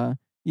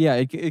yeah,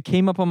 it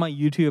came up on my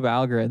YouTube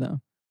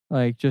algorithm,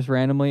 like just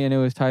randomly, and it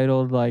was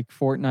titled like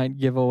Fortnite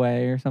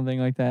giveaway or something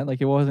like that. Like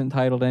it wasn't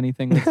titled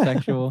anything with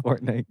sexual.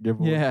 Fortnite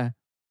giveaway. Yeah.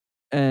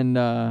 And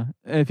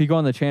if you go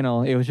on the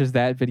channel, it was just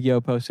that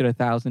video posted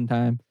 1,000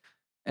 times.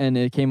 And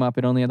it came up,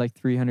 it only had like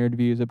 300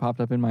 views. It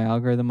popped up in my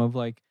algorithm of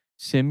like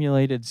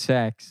simulated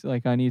sex,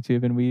 like on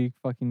YouTube, and we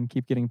fucking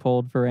keep getting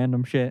pulled for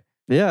random shit.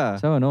 Yeah.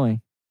 So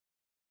annoying.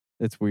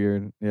 It's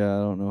weird. Yeah,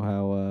 I don't know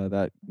how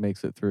that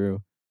makes it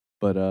through.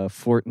 But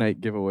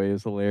Fortnite giveaway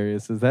is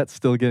hilarious. Is that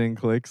still getting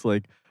clicks?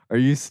 Like, are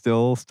you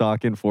still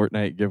stocking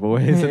Fortnite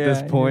giveaways at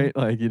this point?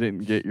 Like, you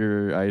didn't get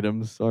your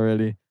items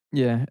already?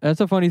 Yeah, that's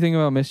a funny thing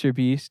about Mr.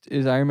 Beast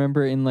is I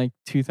remember in like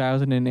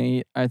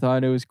 2008, I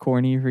thought it was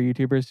corny for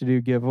YouTubers to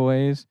do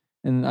giveaways,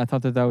 and I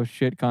thought that was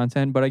shit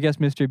content. But I guess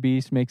Mr.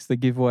 Beast makes the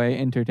giveaway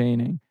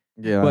entertaining.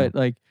 Yeah. But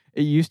like,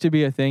 it used to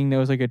be a thing that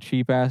was like a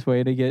cheap ass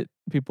way to get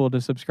people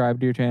to subscribe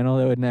to your channel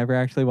that would never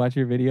actually watch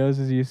your videos,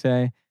 as you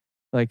say,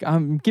 like,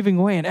 I'm giving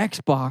away an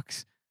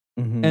Xbox.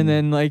 Mm-hmm. And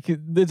then like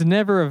it's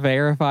never a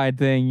verified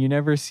thing. You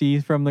never see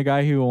from the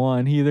guy who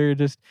won. He either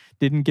just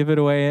didn't give it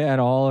away at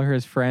all or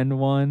his friend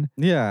won.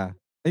 Yeah.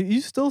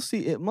 You still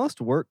see it must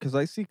work because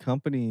I see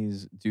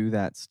companies do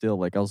that still.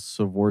 Like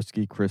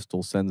Swarovski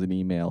Crystal sends an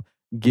email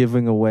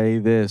giving away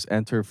this,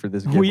 enter for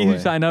this giveaway. We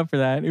signed up for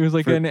that. It was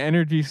like an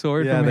energy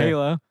sword from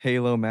Halo.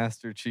 Halo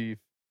Master Chief.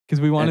 Because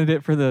we wanted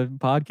it for the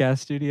podcast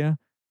studio.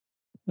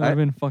 That would have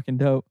been fucking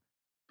dope.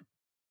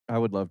 I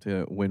would love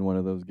to win one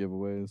of those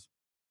giveaways.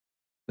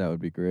 That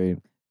would be great.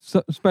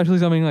 So, especially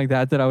something like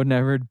that I would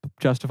never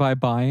justify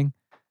buying.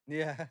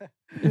 Yeah.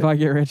 If I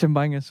get rich, I'm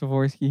buying a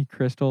Swarovski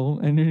Crystal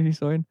energy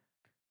sword.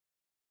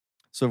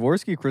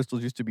 Swarovski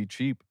crystals used to be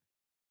cheap.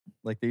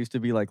 Like they used to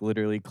be like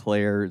literally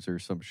Claire's or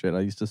some shit.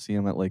 I used to see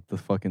them at like the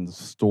fucking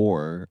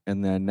store.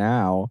 And then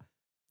now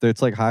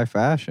it's like high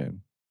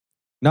fashion.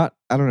 I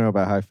don't know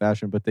about high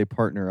fashion, but they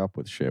partner up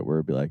with shit where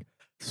it'd be like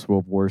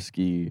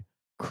Swarovski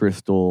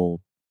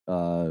crystal,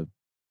 I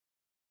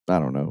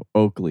don't know,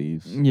 oak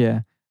leaves.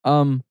 Yeah.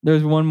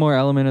 There's one more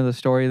element of the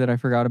story that I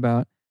forgot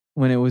about.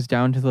 When it was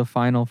down to the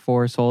final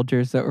 4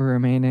 soldiers that were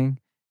remaining,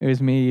 it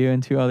was me, you,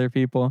 and 2 other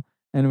people,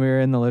 and we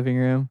were in the living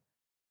room.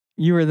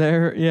 You were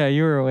there. Yeah,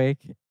 you were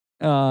awake.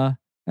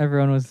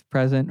 Everyone was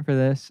present for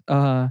this.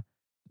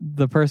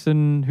 The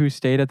person who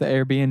stayed at the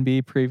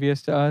Airbnb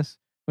previous to us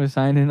was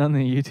signed in on the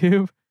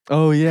YouTube.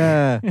 Oh,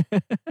 yeah.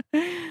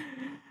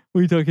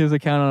 We took his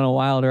account on a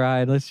wild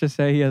ride. Let's just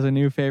say he has a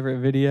new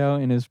favorite video,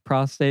 and his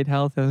prostate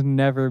health has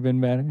never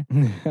been better.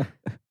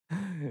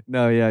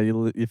 No, yeah.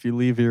 If you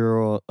leave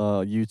your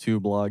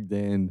YouTube logged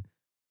in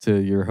to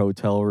your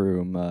hotel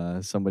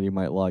room, somebody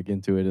might log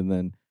into it and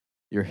then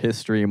your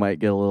history might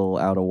get a little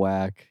out of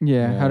whack.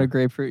 Yeah, How to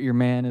Grapefruit Your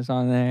Man is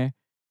on there.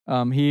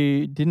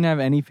 He didn't have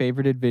any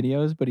favorited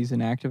videos, but he's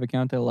an active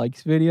account that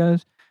likes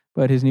videos.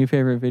 But his new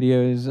favorite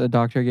video is a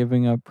doctor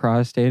giving a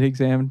prostate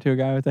exam to a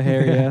guy with a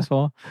hairy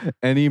asshole.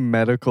 Any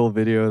medical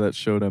video that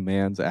showed a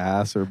man's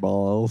ass or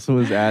balls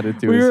was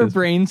added to We his were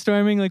history.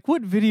 brainstorming, like,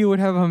 what video would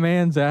have a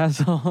man's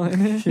asshole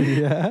in it?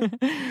 Yeah.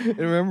 I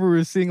remember we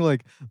were seeing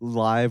like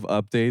live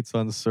updates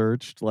on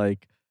Searched.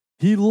 Like,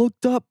 he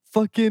looked up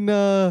fucking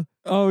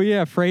Oh,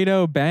 yeah,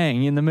 Fredo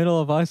Bang in the middle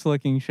of us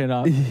looking shit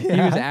up. He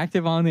was Yeah.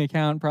 active on the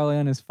account, probably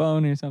on his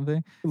phone or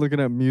something. looking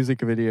at music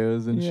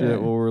videos and Yeah.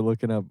 shit while we're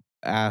looking up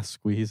ass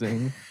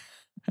squeezing.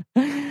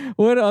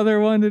 What other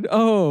one did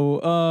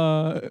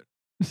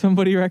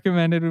somebody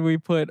recommended we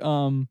put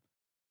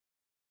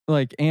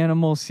like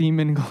animal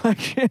semen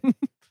collection.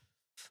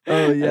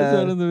 Oh, That's yeah.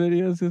 one of the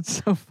videos. It's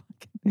so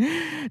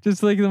fucking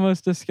just like the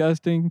most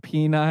disgusting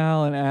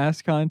penile and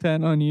ass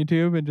content on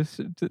YouTube, and just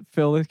to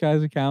fill this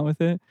guy's account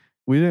with it.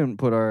 We didn't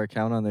put our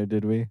account on there,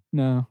 did we?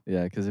 No.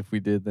 Yeah, because if we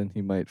did, then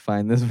he might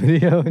find this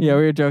video. Yeah,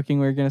 we were joking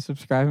we were gonna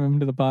subscribe him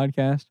to the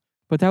podcast,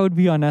 but that would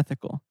be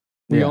unethical.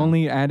 We Yeah.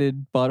 only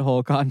added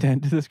butthole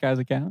content to this guy's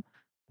account.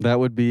 That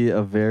would be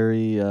a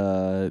very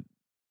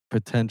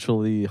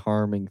potentially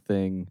harming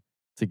thing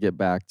to get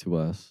back to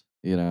us,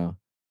 you know?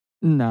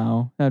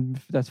 No,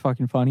 that's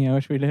fucking funny. I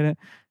wish we did it.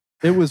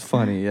 It was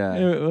funny, yeah.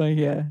 Like,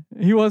 yeah,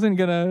 he wasn't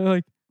gonna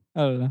like. I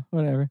don't know,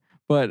 whatever.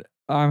 But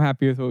I'm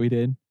happy with what we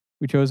did.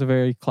 We chose a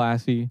very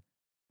classy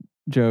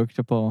joke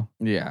to pull.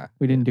 Yeah.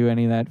 We didn't do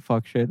any of that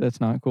fuck shit. That's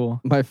not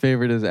cool. My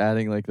favorite is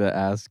adding like the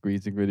ass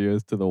squeezing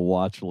videos to the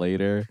watch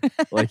later.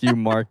 Like you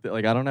marked it.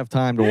 Like, I don't have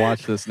time to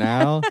watch this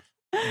now,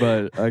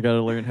 but I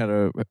gotta learn how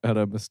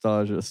to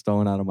massage a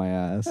stone out of my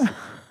ass.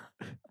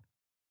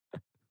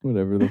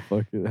 Whatever the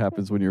fuck it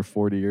happens when you're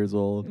 40 years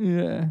old.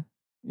 Yeah.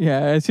 Yeah.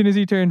 As soon as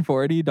you turn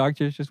 40,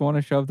 doctors just want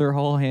to shove their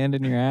whole hand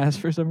in your ass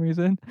for some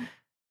reason.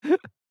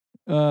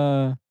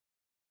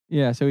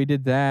 Yeah. So we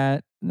did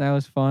that. That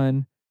was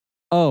fun.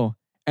 Oh,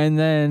 and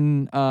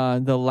then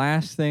the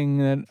last thing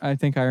that I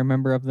think I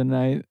remember of the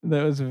night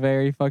that was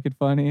very fucking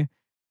funny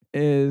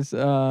is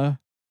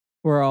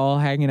we're all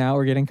hanging out.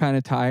 We're getting kind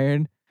of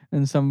tired.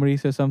 And somebody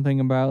says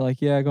something about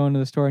like, yeah, going to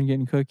the store and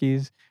getting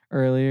cookies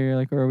earlier,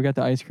 like, or we got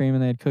the ice cream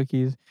and they had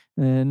cookies.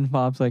 And then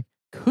Bob's like,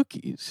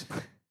 cookies?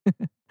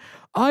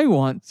 I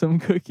want some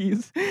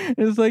cookies.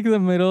 It's like the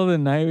middle of the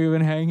night. We've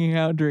been hanging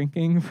out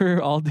drinking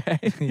for all day.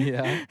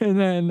 Yeah. And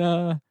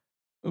then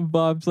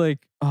Bob's like,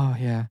 oh,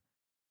 yeah.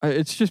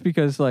 It's just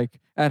because like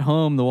at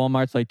home, the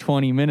Walmart's like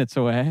 20 minutes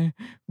away.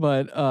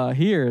 But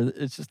here,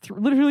 it's just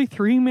literally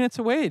 3 minutes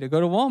away to go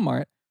to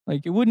Walmart.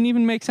 Like, it wouldn't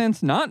even make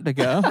sense not to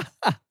go.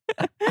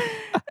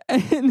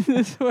 And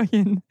this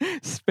fucking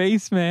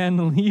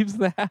spaceman leaves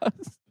the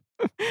house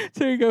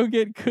to go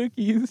get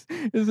cookies.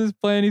 Is his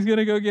plan? He's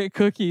gonna go get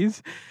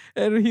cookies,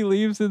 and he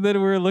leaves, and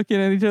then we're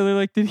looking at each other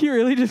like, did he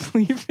really just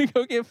leave to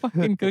go get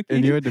fucking cookies?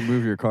 And you had to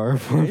move your car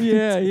for me.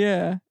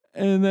 Yeah.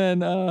 And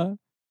then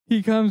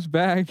he comes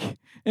back,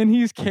 and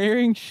he's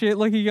carrying shit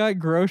like he got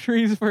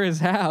groceries for his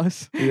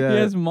house. Yeah. He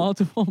has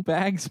multiple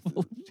bags full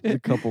of A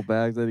shit. couple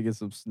bags. I had to get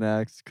some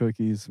snacks,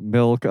 cookies,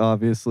 milk,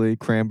 obviously,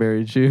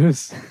 cranberry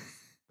juice.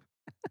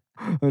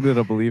 I ended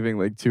up leaving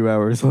like 2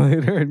 hours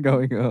later and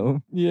going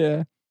home.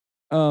 Yeah.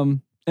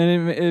 And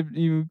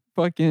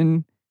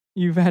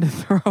you've had to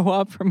throw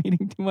up from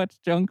eating too much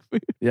junk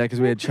food. Yeah,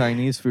 because we had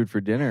Chinese food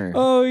for dinner.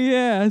 Oh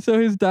yeah. So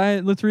his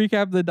diet, let's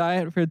recap the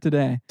diet for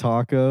today.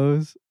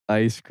 Tacos,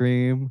 ice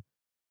cream,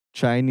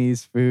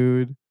 Chinese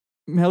food,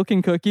 Milk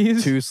and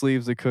cookies. 2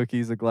 sleeves of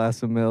cookies, a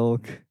glass of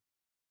milk,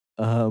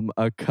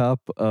 a cup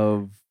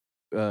of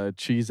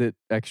Cheez-It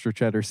extra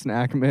cheddar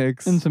snack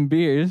mix, And some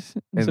beers.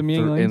 And some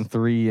Yinglings. and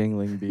 3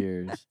 Yingling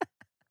beers.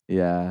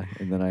 Yeah,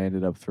 and then I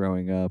ended up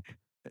throwing up.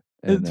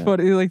 And, It's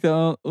funny, like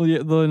the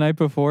night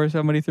before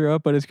somebody threw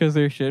up, but it's because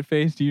they're shit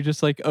faced. You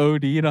just like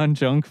OD'd on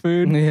junk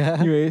food.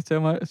 Yeah. You ate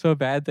so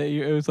bad that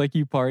it was like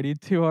you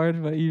partied too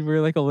hard, but you were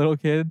like a little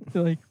kid,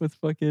 like with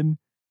fucking.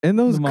 And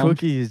those the mom-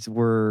 cookies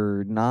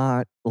were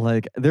not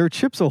like they're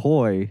Chips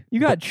Ahoy. You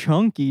got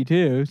chunky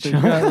too, so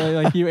you got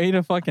like you ate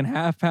a fucking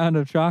half pound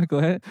of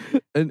chocolate.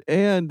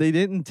 And they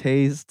didn't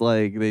taste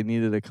like they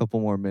needed a couple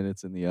more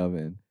minutes in the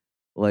oven.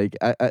 Like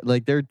I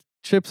like they're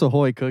Chips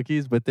Ahoy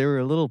cookies, but they were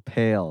a little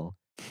pale.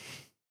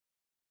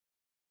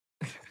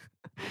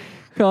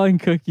 Calling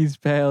cookies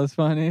pale is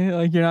funny.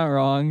 Like you're not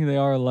wrong; they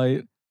are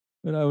light,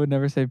 but I would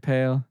never say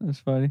pale. That's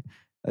funny.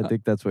 I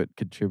think that's what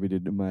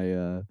contributed to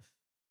my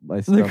my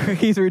The stomach.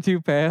 cookies were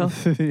too pale.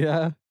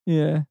 Yeah.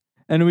 Yeah,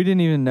 and we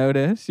didn't even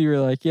notice. You were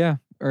like, "Yeah,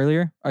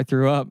 earlier I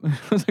threw up." I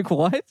was like,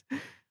 "What?"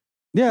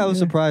 Yeah, I was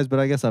Yeah. surprised, but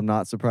I guess I'm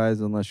not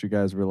surprised unless you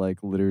guys were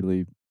like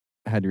literally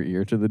had your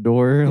ear to the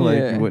door, like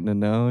Yeah. you wouldn't have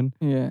known.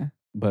 Yeah.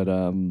 But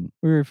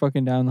We were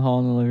fucking down the hall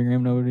in the living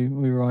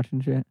room. We were watching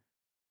shit.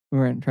 We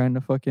weren't trying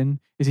to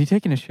fucking. Is he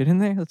taking a shit in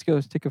there? Let's go.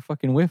 Let's take a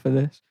fucking whiff of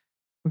this.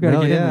 We gotta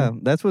no, get yeah, in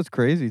there. that's what's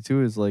crazy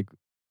too is like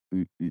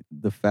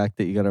the fact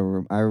that you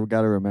gotta I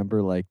gotta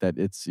remember like that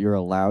you're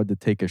allowed to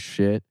take a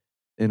shit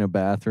in a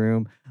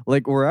bathroom.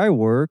 Like where I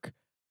work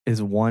is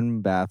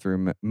one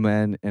bathroom,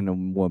 men and a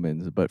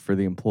woman's, but for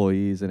the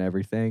employees and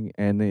everything.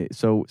 And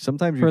so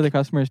sometimes For the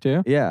customers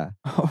too? yeah,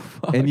 Oh,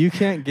 fuck. and you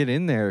can't get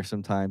in there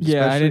sometimes. Yeah,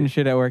 I especially- didn't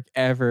shit at work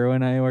ever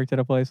when I worked at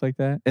a place like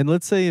that. And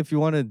let's say if you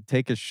want to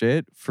take a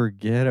shit,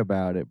 forget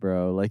about it,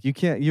 bro. Like you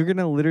can't. You're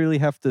gonna literally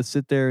have to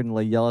sit there and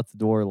like yell at the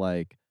door,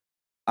 like,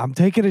 "I'm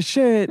taking a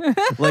shit."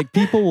 Like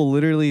people will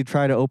literally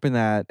try to open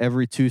that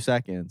every 2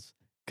 seconds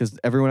because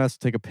everyone has to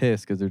take a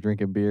piss because they're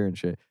drinking beer and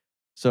shit.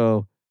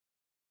 So,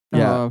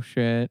 yeah, Oh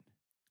shit.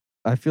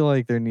 I feel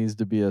like there needs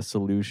to be a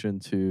solution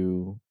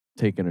to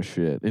taking a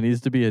shit. It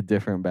needs to be a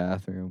different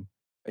bathroom.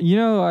 You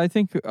know, I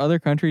think other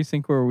countries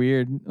think we're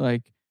weird.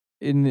 Like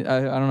I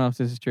don't know if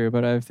this is true,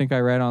 but I think I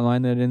read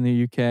online that in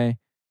the UK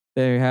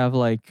they have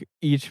like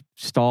each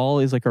stall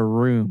is like a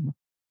room.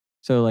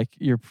 So like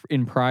you're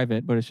in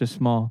private, but it's just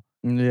small.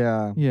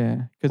 Yeah,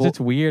 Yeah, because Well- it's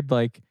weird,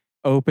 like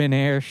open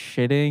air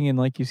shitting and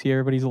like you see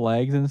everybody's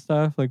legs and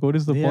stuff. Like, what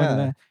is the point Yeah. of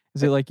that?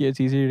 Is it like it's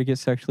easier to get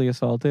sexually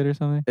assaulted or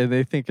something? and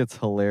they think it's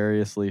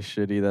hilariously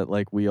shitty that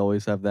like we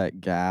always have that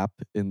gap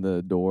in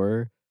the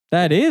door.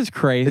 That is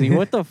crazy.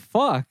 What the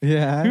fuck?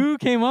 Yeah, Who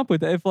came up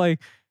with that?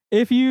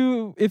 If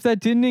that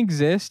didn't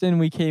exist and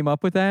we came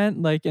up with that,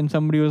 like, and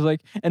somebody was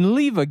like, and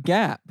leave a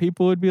gap,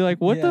 people would be like,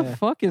 what the Yeah.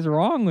 fuck is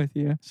wrong with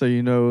you? so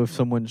you know if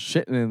someone's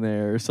shitting in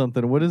there or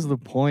something. What is the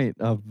point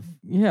of?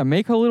 Yeah,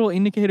 make a little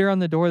indicator on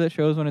the door that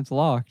shows when it's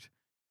locked.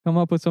 Come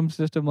up with some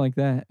system like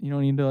that. You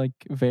don't need to like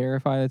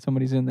verify that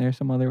somebody's in there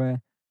some other way.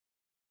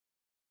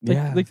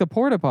 Like the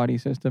porta potty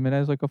system. It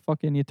has like a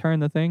fucking, you turn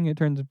the thing, it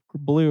turns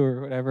blue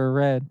or whatever,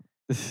 red.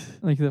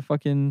 Like the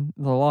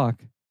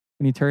lock.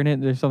 When you turn it,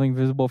 there's something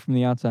visible from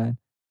the outside.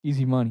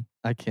 Easy money.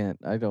 I can't.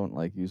 I don't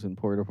like using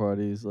porta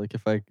potties. Like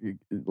if I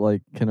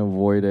like can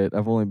avoid it,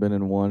 I've only been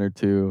in one or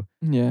two.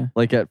 Yeah.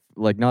 Like at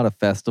like not a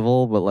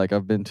festival, but like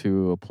I've been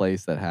to a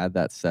place that had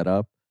that set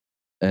up,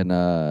 and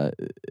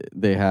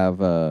they have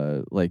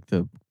like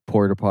the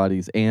porta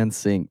potties and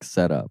sinks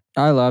set up.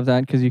 I love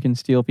that because you can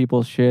steal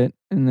people's shit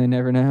and they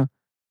never know.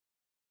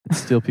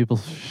 Steal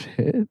people's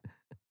shit.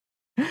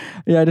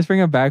 Yeah, just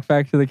bring a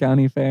backpack to the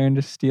county fair and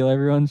just steal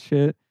everyone's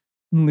shit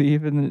and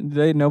leave. And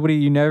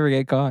you never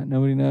get caught.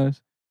 Nobody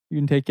knows. You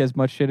can take as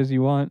much shit as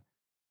you want.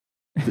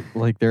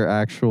 Like their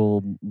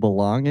actual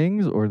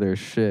belongings or their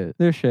shit.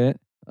 Their shit.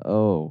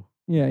 Oh.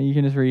 Yeah, you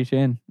can just reach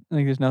in.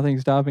 Like there's nothing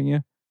stopping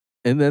you.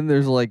 And then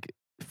there's like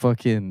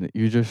fucking,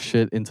 you just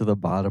shit into the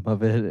bottom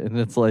of it, and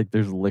it's like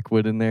there's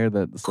liquid in there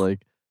that's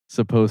like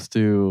supposed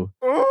to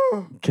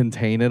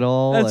contain it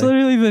all. That's like,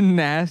 literally the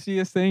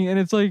nastiest thing. And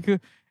it's like,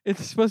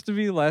 it's supposed to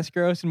be less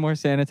gross and more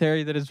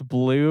sanitary that it's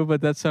blue,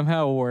 but that's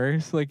somehow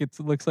worse. Like it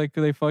looks like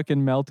they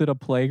fucking melted a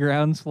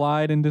playground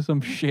slide into some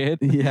shit.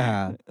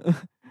 yeah.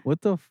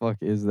 What the fuck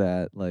is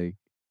that? Like,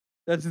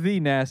 That's the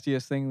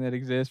nastiest thing that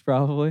exists,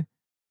 probably.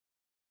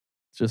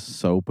 just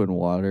soap and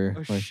water.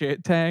 A Like,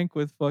 shit tank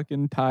with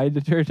fucking Tide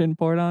detergent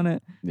poured on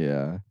it.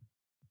 yeah.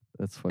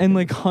 That's fucking. And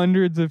like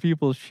hundreds of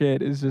people's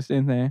shit is just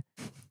in there.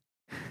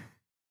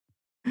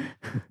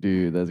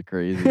 dude, that's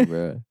crazy,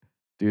 bro.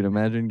 Dude,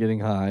 imagine getting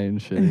high and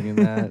shitting in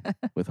that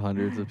with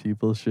hundreds of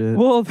people's shit.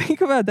 Well,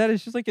 think about that.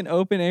 It's just like an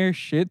open air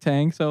shit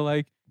tank. So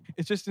like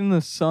it's just in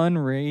the sun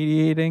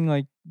radiating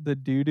like the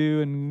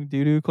doo-doo and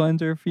doo-doo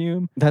cleanser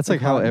fume. That's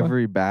like how hot one.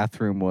 every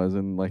bathroom was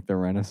in like the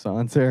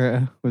Renaissance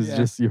era. Was Yeah.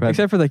 just you had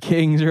Except for the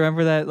kings.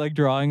 Remember that like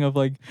drawing of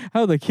like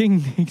how the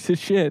king takes a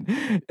shit?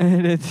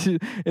 And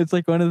it's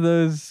like one of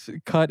those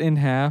cut in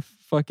half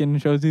fucking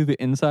shows you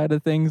the inside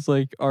of things,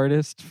 like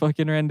artist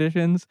fucking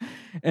renditions.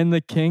 And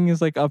the king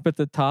is like up at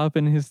the top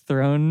in his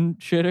throne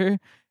shitter.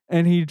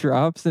 And he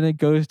drops and it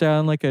goes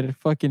down like a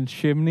fucking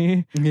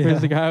chimney. Yeah.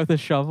 There's a guy with a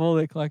shovel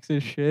that collects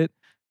his shit.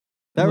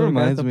 That Little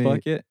guy with reminds a me.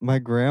 bucket. My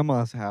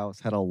grandma's house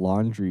had a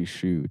laundry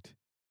chute.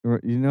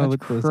 You know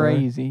That's what those are?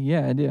 crazy.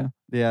 Yeah, I do.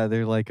 Yeah,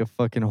 they're like a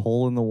fucking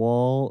hole in the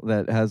wall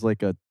that has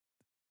like a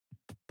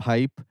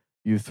pipe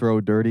you throw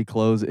dirty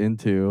clothes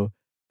into.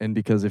 And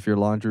because if your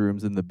laundry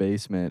room's in the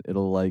basement,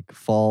 it'll like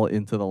fall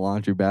into the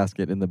laundry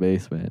basket in the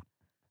basement.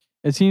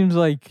 It seems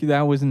like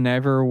that was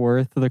never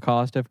worth the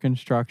cost of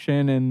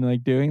construction and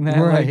like doing that.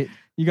 Like, Right.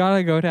 you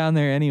gotta go down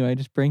there anyway.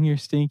 Just bring your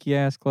stinky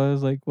ass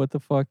clothes. Like, what the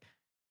fuck?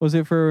 Was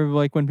it for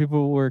like when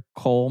people were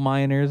coal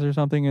miners or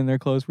something and their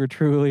clothes were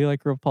truly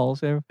like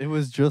repulsive? It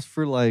was just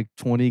for like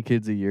 20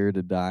 kids a year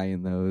to die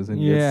in those and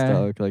Yeah. get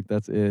stuck. Like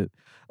that's it.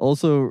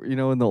 Also, you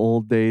know, in the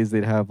old days,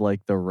 they'd have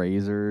like the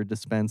razor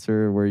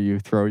dispenser where you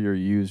throw your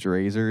used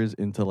razors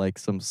into like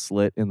some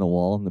slit in the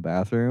wall in the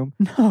bathroom.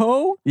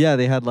 No. Yeah,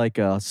 they had like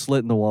a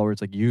slit in the wall where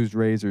it's like used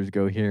razors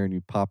go here and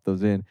you pop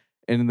those in.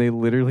 And they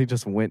literally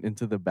just went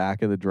into the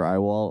back of the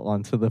drywall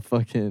onto the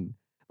fucking,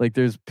 like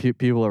there's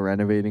people are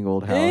renovating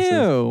old houses.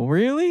 Ew,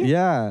 really?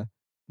 Yeah.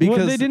 Because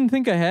Because they didn't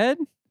think ahead?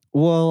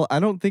 well, I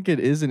don't think it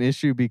is an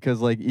issue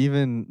because like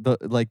even the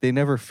like they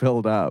never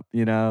filled up,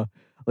 you know?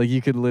 Like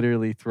you could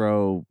literally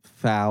throw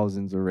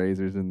thousands of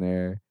razors in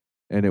there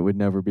and it would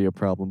never be a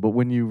problem. But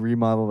when you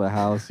remodel the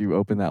house, you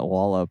open that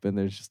wall up and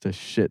there's just a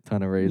shit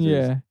ton of razors.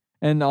 Yeah.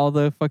 and all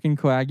the fucking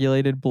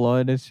coagulated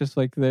blood, it's just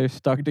like they're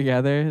stuck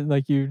together.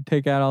 Like you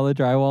take out all the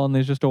drywall and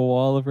there's just a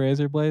wall of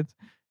razor blades.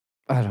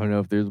 I don't know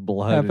if there's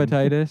blood.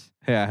 Hepatitis.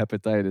 Yeah,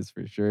 hepatitis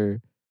for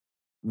sure.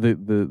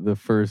 The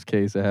first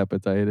case of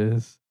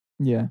hepatitis.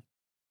 Yeah.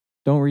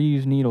 Don't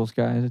reuse needles,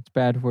 guys. It's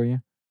bad for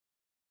you.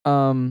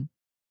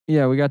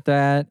 Yeah, we got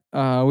that. We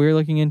were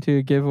looking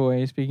into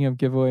giveaways. Speaking of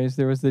giveaways,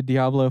 there was the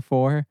Diablo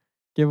 4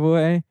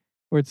 giveaway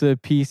where it's a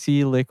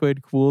PC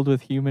liquid cooled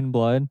with human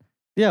blood.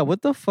 Yeah,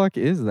 what the fuck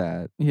is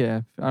that?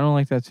 Yeah, I don't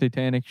like that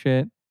satanic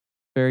shit.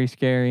 Very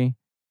scary.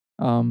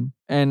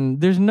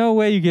 And there's no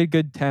way you get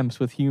good temps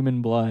with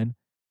human blood.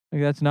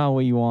 Like that's not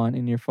what you want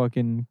in your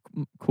fucking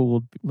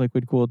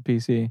liquid cooled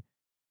PC.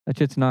 That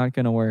shit's not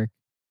gonna work.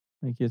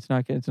 Like it's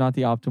not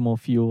the optimal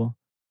fuel.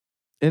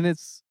 And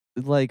it's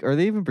like, are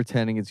they even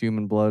pretending it's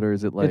human blood, or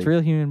is it like it's real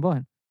human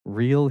blood?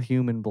 Real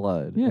human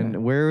blood. Yeah.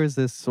 And where is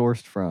this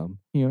sourced from?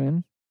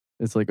 Human.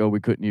 It's like, oh, we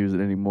couldn't use it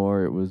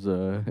anymore. It was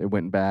it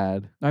went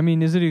bad. I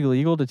mean, is it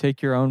illegal to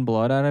take your own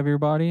blood out of your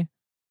body?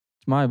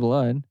 It's my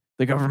blood.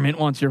 The government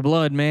wants your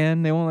blood,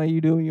 man. They won't let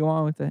you do what you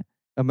want with it.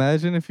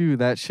 Imagine if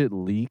that shit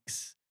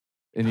leaks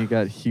and you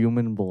got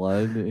human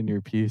blood in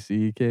your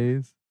PC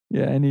case.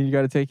 Yeah, and you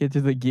got to take it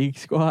to the Geek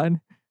Squad.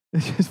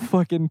 It's just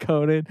fucking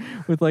coated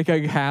with like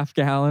a half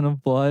gallon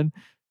of blood.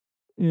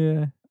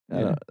 Yeah.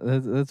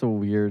 That's a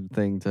weird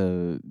thing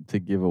to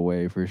give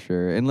away for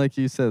sure. And like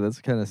you said, that's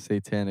kind of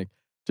satanic.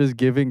 Just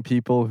giving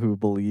people who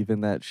believe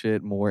in that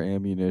shit more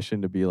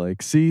ammunition to be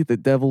like, see, the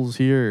devil's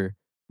here.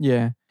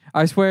 Yeah.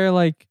 I swear,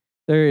 like,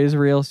 there is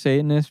real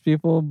Satanist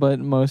people, but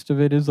most of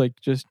it is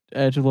like just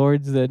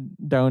edgelords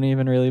that don't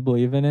even really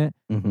believe in it.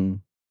 Mm-hmm.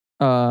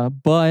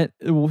 But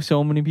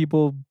so many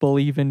people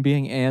believe in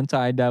being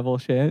anti-devil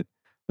shit.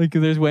 Like,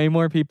 there's way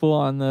more people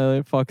on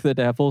the fuck the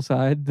devil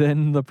side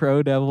than the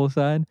pro-devil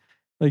side.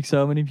 Like,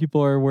 so many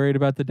people are worried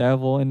about the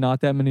devil, and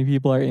not that many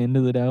people are into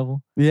the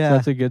devil. Yeah. So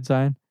that's a good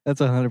sign. That's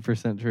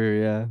 100%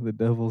 true, yeah. The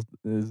devil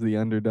is the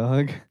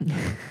underdog.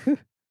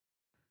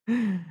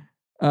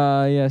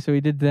 Yeah, so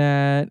we did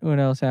that. What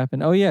else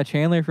happened? Oh, yeah,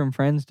 Chandler from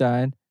Friends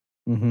died.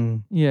 Mm-hmm.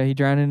 Yeah, he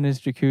drowned in his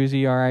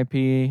jacuzzi,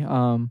 R.I.P.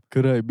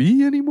 Could I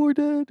be any more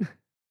dead?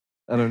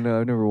 I don't know.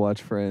 I've never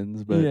watched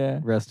Friends, but yeah.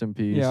 Rest in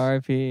peace. Yeah,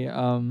 R.I.P.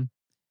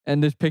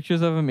 And there's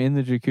pictures of him in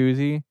the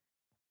jacuzzi.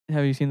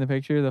 Have you seen the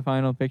picture? The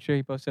final picture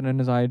he posted on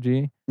his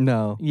IG?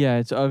 No. Yeah,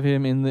 it's of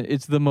him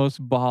it's the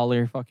most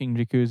baller fucking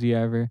jacuzzi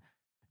ever.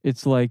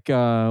 It's like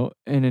an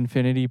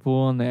infinity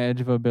pool on the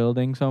edge of a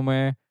building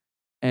somewhere.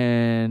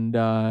 And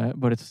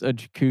but it's a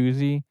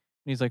jacuzzi. And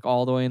he's like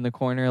all the way in the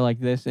corner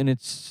like this. And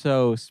it's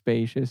so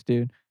spacious,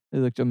 dude. It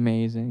looked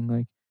amazing.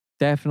 Like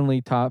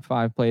definitely top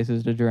 5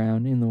 places to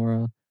drown in the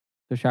world.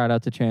 So shout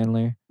out to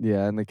Chandler.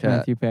 Yeah, and the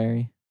Matthew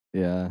Perry.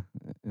 Yeah.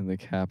 And the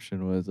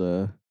caption was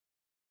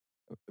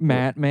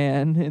Matt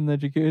Man in the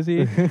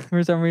jacuzzi.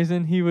 For some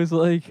reason, he was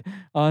like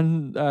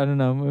on, I don't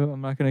know,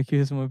 I'm not going to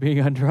accuse him of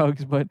being on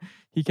drugs, but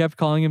he kept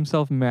calling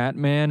himself Matt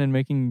Man and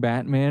making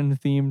Batman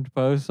themed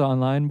posts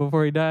online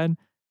before he died.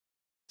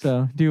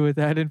 So do with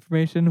that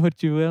information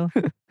what you will.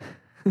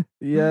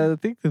 Yeah, I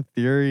think the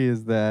theory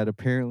is that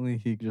apparently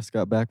he just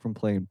got back from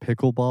playing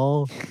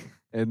pickleball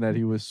and that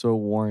he was so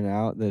worn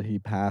out that he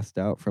passed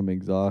out from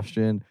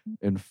exhaustion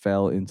and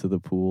fell into the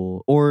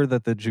pool, or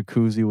that the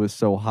jacuzzi was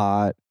so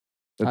hot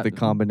that the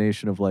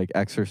combination of like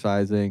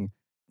exercising,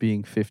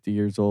 being 50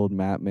 years old,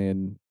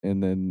 Mattman,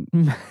 and then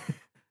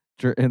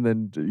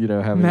you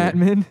know having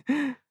Mattman,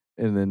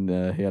 and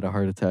then he had a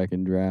heart attack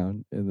and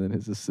drowned, and then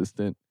his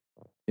assistant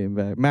came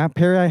back. Matt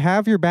Perry, I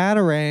have your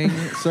batarang,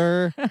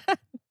 sir.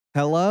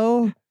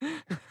 Hello.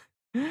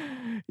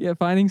 Yeah,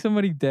 finding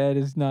somebody dead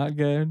is not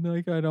good.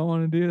 Like I don't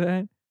want to do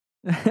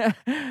that.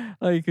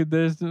 Like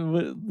there's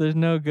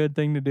no good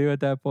thing to do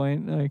at that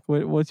point. Like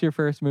what's your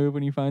first move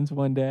when you find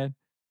someone dead?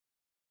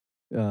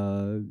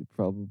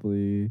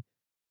 Probably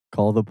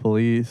call the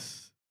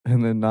police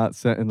and then not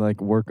set and like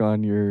work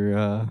on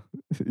your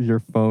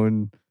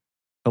phone.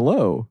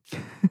 Hello.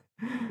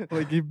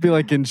 Like you'd be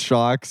like in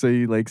shock, so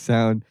you like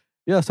sound,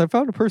 yes, I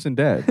found a person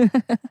dead.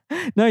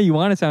 No, you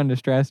want to sound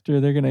distressed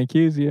or they're gonna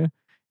accuse you.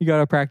 You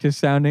gotta practice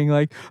sounding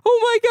like, oh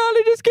my god,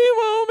 I just came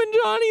home and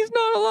Johnny's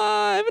not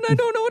alive and I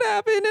don't know what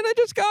happened and I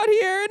just got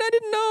here and I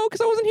didn't know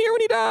because I wasn't here when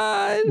he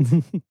died.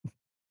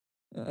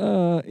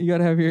 You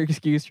gotta have your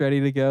excuse ready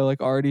to go. Like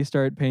already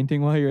start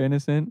painting while you're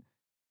innocent.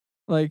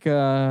 Like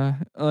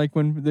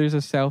when there's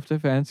a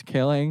self-defense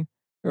killing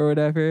or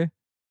whatever.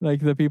 Like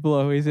the people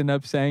always end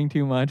up saying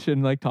too much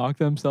and like talk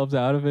themselves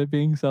out of it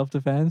being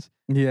self-defense.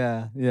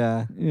 Yeah.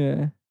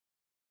 And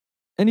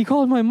he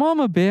called my mom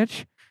a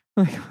bitch.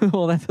 Like,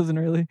 well, that doesn't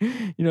really.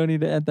 You don't need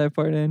to add that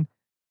part in.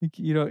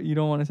 You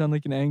don't want to sound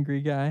like an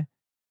angry guy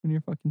when you're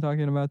fucking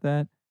talking about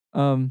that.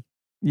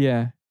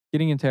 Yeah.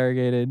 Getting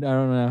interrogated. I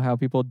don't know how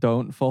people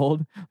don't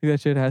fold. Like that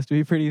shit has to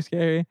be pretty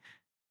scary.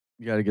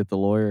 You got to get the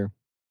lawyer.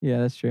 Yeah,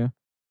 that's true.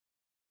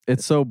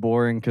 It's so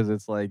boring because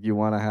it's like you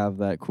want to have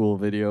that cool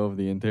video of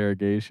the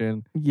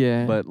interrogation,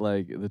 Yeah. but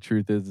like the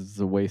truth is it's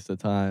a waste of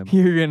time.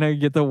 You're gonna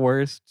get the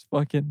worst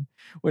fucking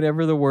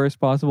whatever the worst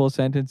possible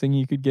sentencing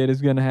you could get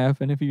is gonna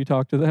happen if you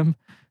talk to them.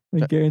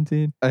 Like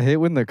guaranteed. I hate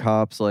when the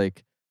cops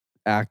like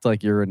act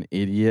like you're an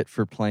idiot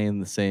for playing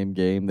the same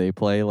game they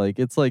play. Like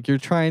it's like you're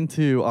trying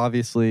to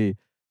obviously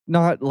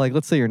not like,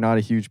 let's say you're not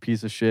a huge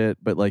piece of shit,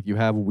 but like you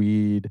have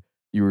weed,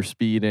 you were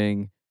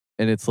speeding,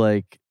 and it's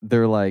like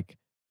they're like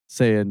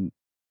saying,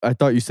 I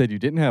thought you said you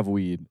didn't have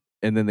weed,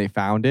 and then they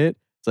found it.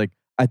 It's like,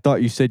 I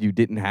thought you said you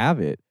didn't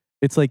have it.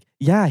 It's like,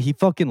 yeah, he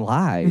fucking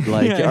lied.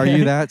 Like, Yeah. are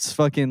you that's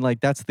fucking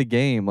like that's the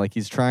game. Like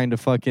he's trying to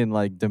fucking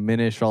like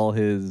diminish all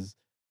his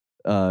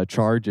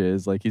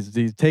charges. Like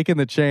he's taking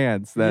the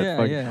chance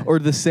that Yeah. or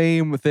the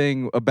same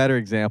thing. A better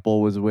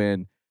example was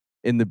when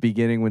in the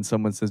beginning when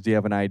someone says, do you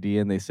have an ID?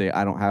 And they say,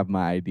 I don't have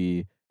my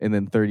ID. And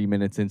then 30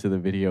 minutes into the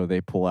video,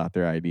 they pull out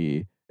their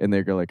ID and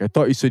they go like, I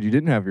thought you said you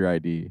didn't have your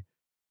ID.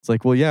 It's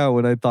like, well, yeah,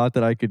 when I thought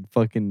that I could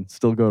fucking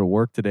still go to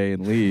work today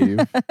and leave.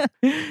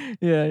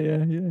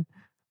 Yeah.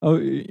 Oh,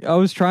 I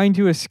was trying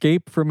to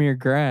escape from your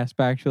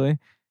grasp, actually.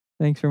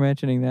 Thanks for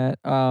mentioning that.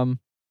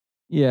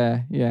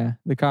 Yeah.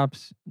 The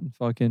cops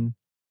fucking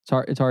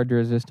it's hard to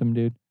resist them,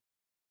 dude.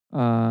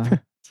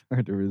 It's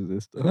hard to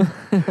resist them.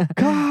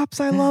 Cops,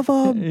 I love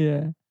them.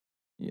 Yeah.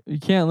 You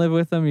can't live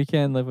with them, you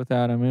can't live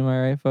without them. Am I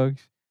right,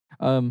 folks?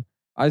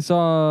 I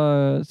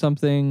saw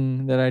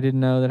something that I didn't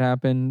know that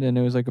happened, and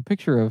it was like a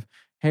picture of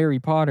Harry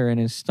Potter and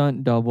his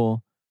stunt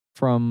double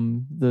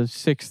from the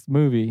 6th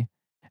movie.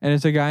 And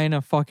it's a guy in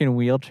a fucking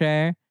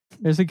wheelchair.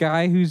 There's a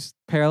guy who's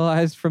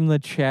paralyzed from the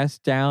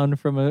chest down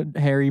from a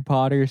Harry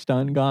Potter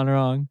stunt gone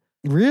wrong.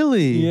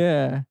 Really?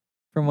 Yeah.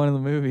 From one of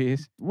the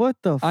movies. What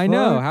the fuck? I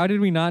know. How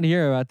did we not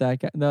hear about that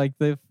guy? Like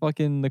the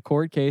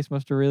court case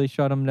must have really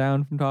shut him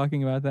down from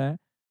talking about that.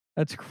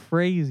 That's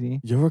crazy.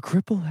 You're a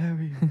cripple,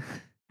 Harry.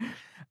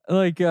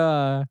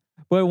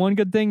 But one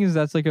good thing is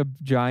that's like a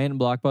giant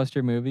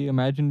blockbuster movie.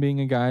 Imagine being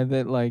a guy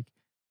that like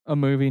a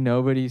movie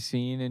nobody's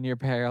seen and you're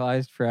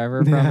paralyzed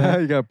forever from Yeah,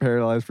 it. you got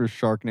paralyzed for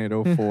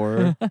Sharknado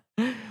 4.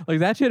 Like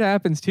that shit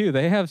happens too.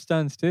 They have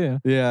stunts too.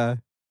 Yeah.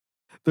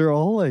 They're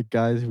all like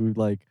guys who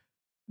like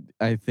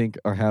I think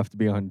have to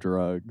be on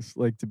drugs.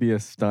 Like to be a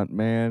stunt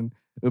man.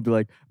 It'll be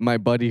like my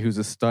buddy who's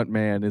a stunt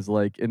man is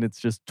like, and it's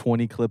just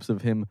 20 clips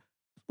of him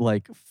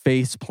like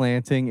face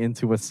planting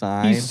into a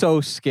sign. He's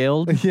so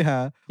skilled.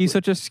 Yeah. He's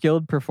such a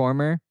skilled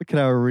performer. Look at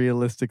how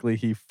realistically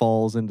he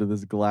falls into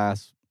this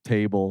glass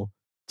table.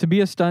 To be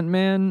a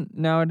stuntman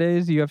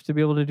nowadays, you have to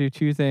be able to do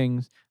 2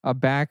 things: a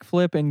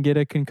backflip and get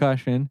a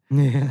concussion.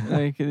 Yeah.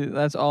 Like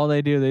that's all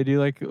they do. They do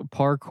like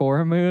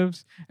parkour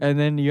moves, and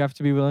then you have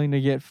to be willing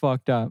to get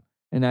fucked up.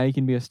 And now you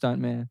can be a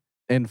stuntman.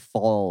 And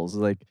falls.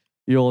 Like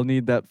you'll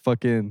need that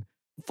fucking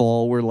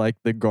fall where like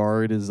the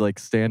guard is like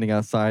standing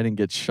outside and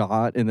gets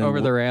shot and then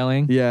Over the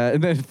railing. yeah,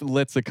 and then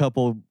lets a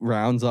couple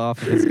rounds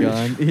off of his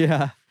gun.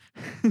 Yeah.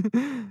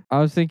 I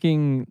was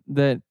thinking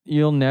that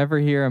you'll never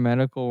hear a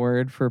medical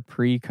word for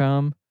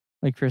pre-cum.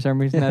 Like for some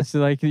reason, that's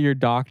like your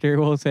doctor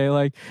will say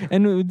like,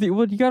 and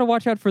well, you got to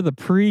watch out for the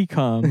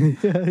pre-cum.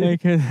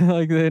 like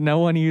no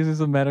one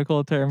uses a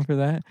medical term for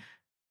that.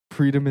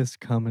 Pretermis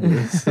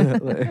cuminis.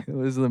 It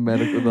was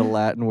the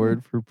Latin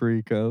word for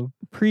pre-cum.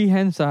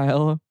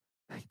 Prehensile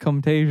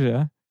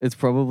cumtasia. It's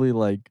probably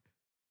like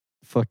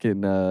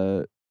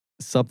fucking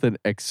something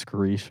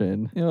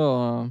excretion.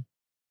 Oh,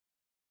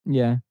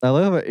 yeah. I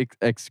love how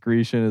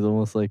excretion is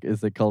almost like,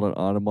 is it called an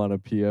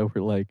onomatopoeia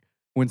where like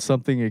when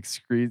something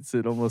excretes,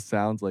 it almost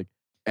sounds like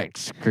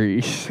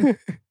excrete.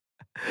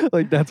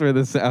 Like that's where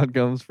the sound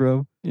comes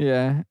from.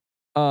 Yeah.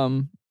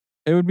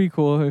 It would be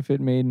cool if it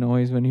made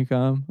noise when you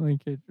come.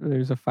 Like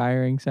there's a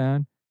firing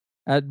sound.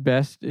 At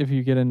best, if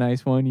you get a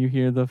nice one, you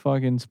hear the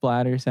fucking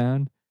splatter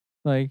sound.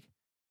 Like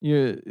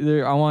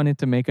I want it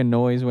to make a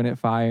noise when it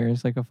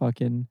fires. Like I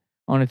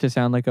want it to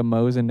sound like a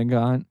Mosin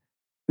Nagant.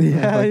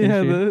 Yeah, fucking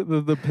yeah,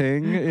 shoot. the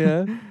ping,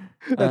 yeah.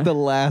 At the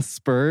last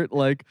spurt,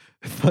 like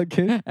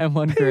fucking at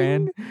 $1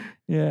 grand.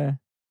 Yeah.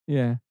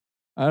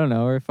 I don't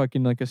know, or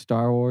fucking like a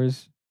Star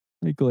Wars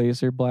like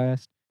laser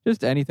blast.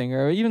 Just anything,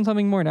 or even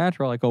something more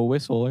natural, like a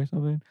whistle or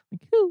something.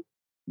 Like, whoo,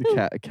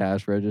 the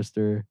cash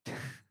register.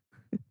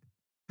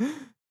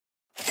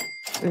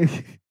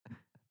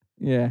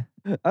 yeah.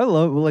 I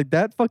love like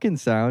that fucking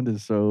sound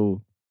is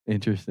so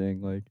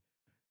interesting. Like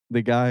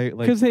the guy,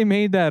 like Because they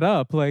made that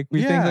up. Like we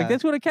think Yeah. like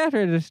that's what a cash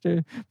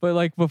register. But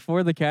like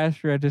before the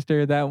cash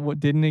register, that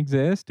didn't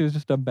exist. It was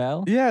just a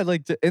bell. yeah,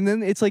 like and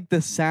then it's like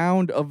the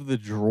sound of the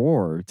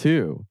drawer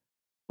too.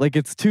 Like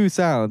it's 2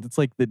 sounds. It's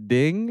like the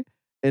ding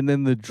and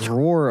then the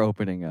drawer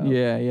opening up.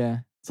 Yeah.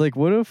 It's like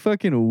what a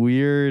fucking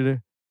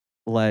weird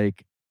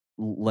like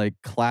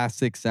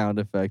classic sound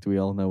effect. We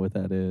all know what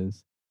that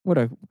is.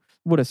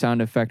 What a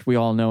sound effect we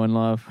all know and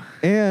love.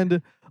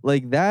 And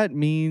like that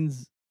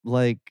means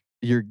like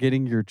you're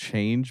getting your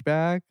change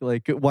back.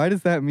 Like why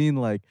does that mean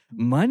like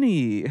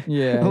money?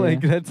 Yeah.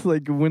 Like yeah. that's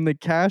like when the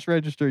cash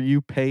register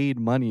you paid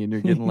money and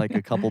you're getting like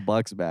a couple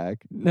bucks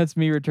back. That's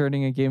me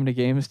returning a game to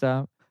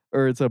GameStop.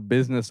 or it's a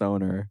business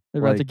owner.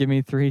 They're about to give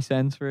me 3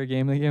 cents for a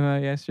game that came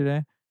out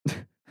yesterday.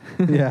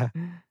 Yeah.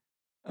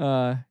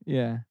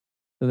 Yeah.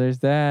 So there's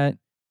that.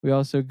 We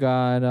also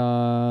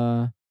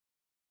got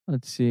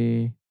let's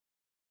see.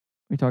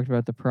 We talked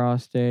about the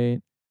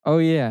prostate. Oh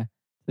yeah.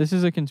 This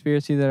is a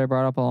conspiracy that I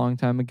brought up a long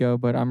time ago,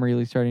 but I'm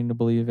really starting to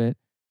believe it.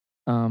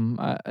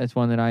 It's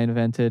one that I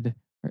invented.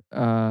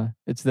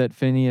 It's that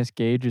Phineas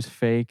Gage is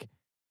fake,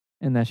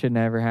 and that should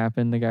never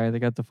happen. The guy that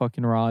got the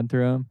fucking rod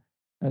through him.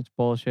 That's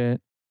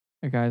bullshit.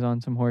 The guy's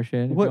on some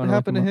horseshit. What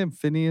happened to him,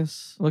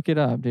 Phineas? Look it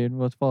up, dude.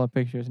 Let's pull up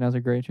pictures. Now's a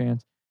great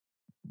chance.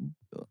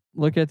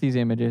 Look at these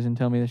images and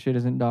tell me this shit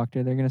isn't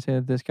doctored. They're gonna say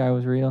that this guy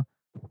was real.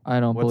 I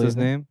don't believe it. What's his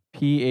name?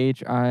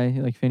 P-H-I,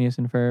 like Phineas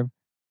and Ferb.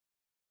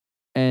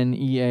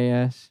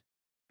 N-E-A-S.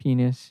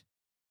 Penis.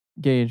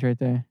 Gage right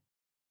there.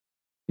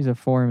 He's a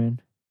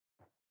foreman.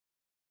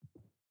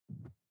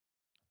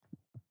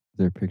 Is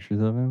there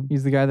pictures of him?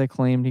 He's the guy that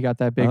claimed he got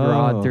that big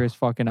rod through his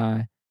fucking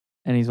eye.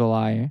 And he's a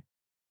liar.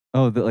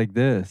 Oh, like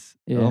this?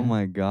 Yeah. Oh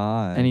my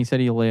God. And he said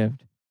he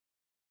lived.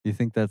 You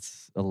think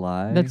that's a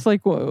lie? That's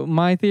like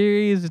my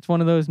theory is it's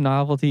one of those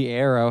novelty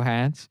arrow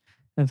hats.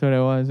 That's what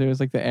it was. It was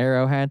like the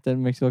arrow hat that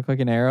makes you look like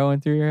an arrow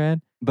went through your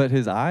head. But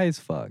his eye's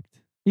fucked.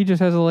 He just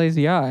has a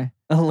lazy eye.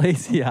 A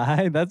lazy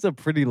eye? That's a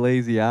pretty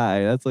lazy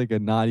eye. That's like a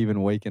not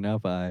even waking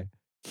up eye.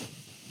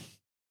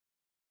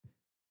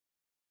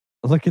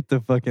 Look at the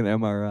fucking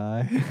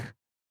MRI.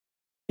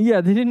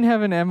 Yeah, they didn't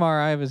have an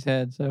MRI of his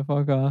head, so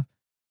fuck off.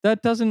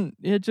 That doesn't,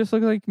 it just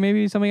looked like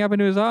maybe something happened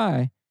to his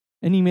eye.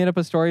 And he made up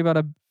a story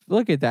about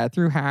look at that,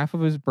 through half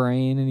of his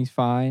brain and he's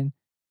fine.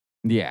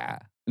 Yeah.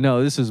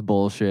 No, this is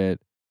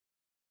bullshit.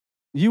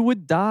 You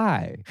would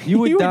die. You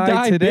would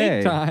die today.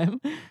 Big time.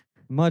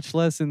 Much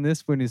less in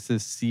this one. It's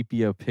this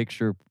sepia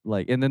picture,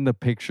 like, and then the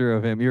picture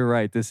of him. You're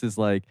right. This is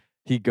like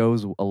he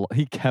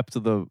kept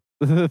the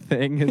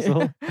thing.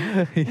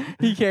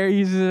 He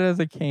uses it as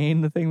a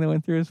cane. The thing that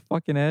went through his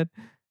fucking head.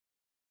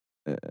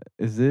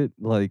 Is it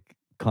like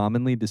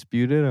commonly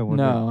disputed? I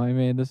wonder. No, I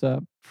made this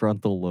up.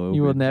 Frontal lobe.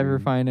 You will never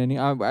find any.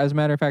 As a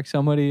matter of fact,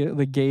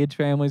 the Gage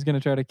family is going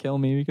to try to kill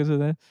me because of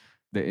that.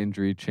 The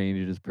injury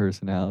changed his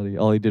personality.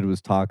 All he did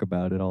was talk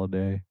about it all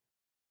day.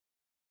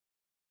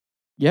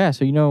 Yeah,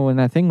 so you know when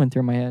that thing went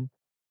through my head.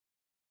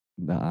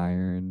 The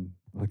iron.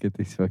 Look at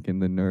these fucking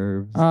the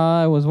nerves.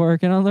 I was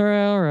working on the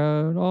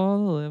railroad all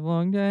the live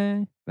long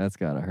day. That's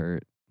gotta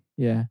hurt.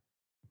 Yeah.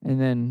 And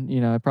then,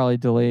 it probably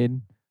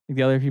delayed.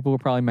 The other people were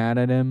probably mad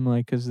at him,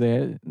 like, because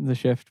the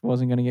shift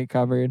wasn't going to get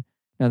covered.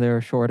 Now they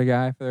were short a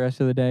guy for the rest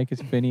of the day because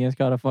Phineas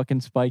got a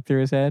fucking spike through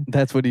his head.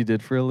 That's what he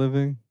did for a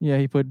living? Yeah,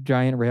 he put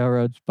giant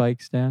railroad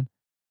spikes down.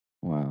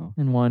 Wow.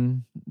 And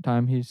one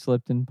time he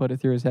slipped and put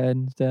it through his head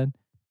instead.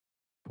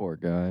 Poor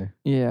guy.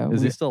 Yeah.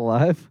 Is he still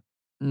alive?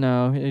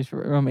 No, he's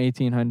from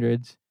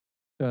 1800s.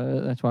 So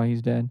that's why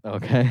he's dead.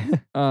 Okay.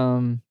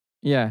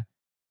 Yeah.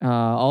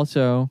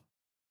 Also,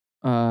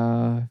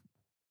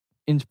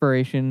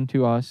 inspiration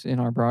to us in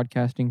our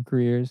broadcasting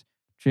careers,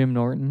 Jim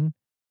Norton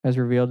has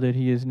revealed that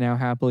he is now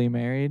happily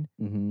married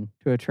to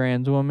a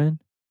trans woman.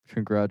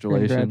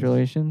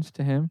 Congratulations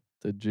to him.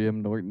 To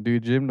Jim Norton.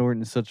 Dude, Jim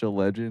Norton is such a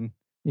legend.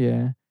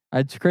 Yeah.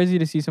 It's crazy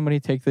to see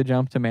somebody take the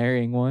jump to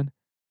marrying one.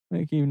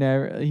 Like he's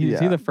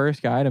he the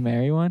first guy to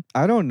marry one?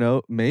 I don't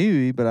know.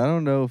 Maybe, but I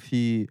don't know if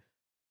he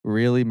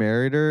really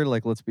married her.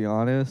 Like, let's be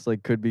honest.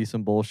 Like, could be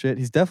some bullshit.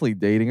 He's definitely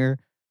dating her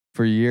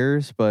for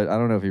years, but I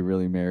don't know if he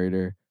really married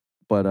her.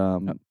 But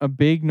a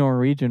big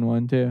Norwegian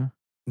one too.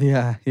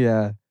 Yeah.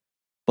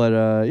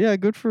 But yeah,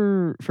 good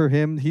for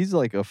him. He's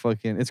like a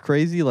fucking. It's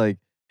crazy, like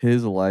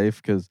his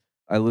life, because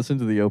I listen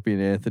to the Opie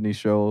and Anthony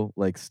show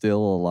like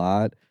still a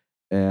lot,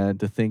 and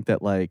to think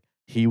that like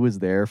he was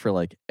there for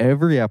like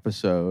every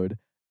episode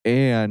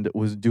and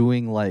was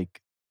doing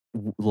like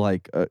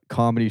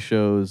comedy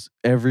shows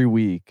every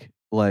week,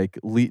 like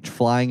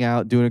flying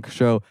out, doing a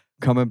show,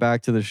 coming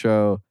back to the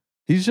show.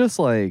 He's just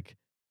like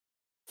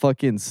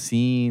fucking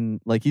seen,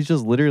 like he's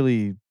just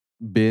literally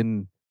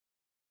been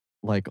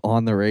like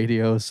on the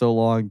radio so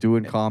long,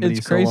 doing comedy.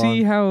 It's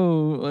crazy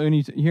how when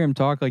you hear him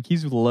talk, like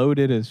he's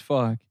loaded as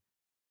fuck,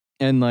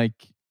 and like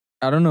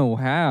I don't know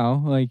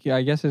how. Like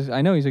I guess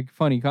I know he's a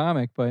funny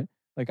comic, but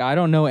like I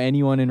don't know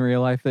anyone in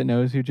real life that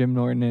knows who Jim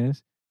Norton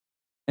is,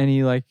 and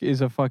he like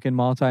is a fucking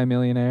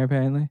multi-millionaire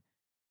apparently.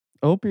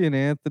 Opie and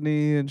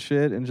Anthony and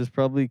shit, and just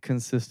probably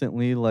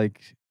consistently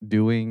like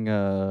doing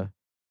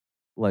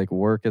like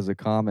work as a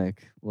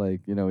comic.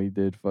 Like he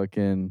did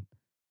fucking.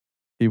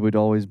 He would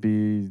always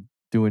be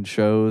doing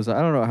shows.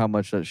 I don't know how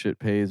much that shit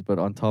pays, but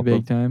on top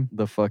of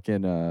the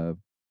fucking,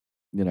 on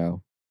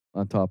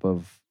top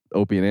of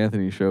Opie and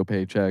Anthony show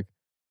paycheck,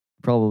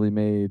 probably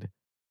made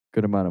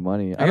good amount of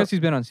money. I guess he's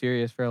been on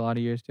Sirius for a lot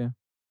of years too,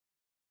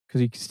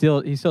 because he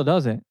still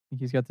does it.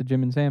 He's got the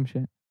Jim and Sam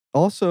shit.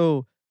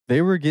 Also,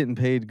 they were getting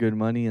paid good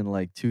money in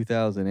like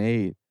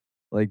 2008,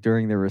 like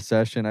during the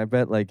recession. I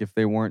bet like if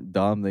they weren't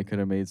dumb, they could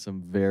have made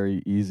some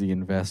very easy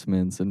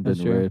investments and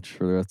been rich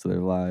for the rest of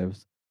their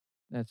lives.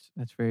 That's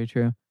very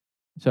true.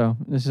 So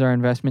this is our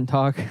investment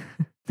talk.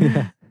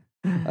 Yeah.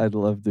 I'd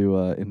love to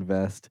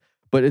invest.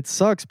 But it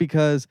sucks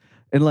because,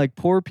 and like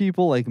poor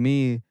people like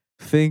me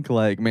think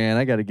like, man,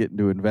 I got to get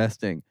into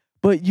investing.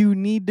 But you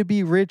need to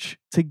be rich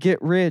to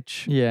get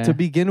rich to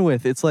begin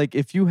with. It's like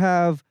if you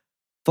have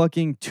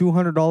fucking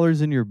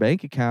 $200 in your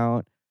bank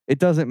account, it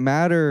doesn't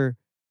matter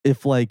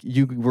if like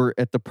you were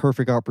at the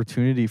perfect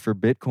opportunity for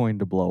Bitcoin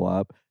to blow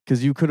up,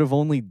 because you could have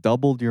only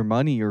doubled your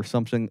money or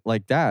something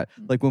like that.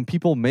 Like when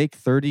people make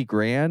 30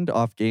 grand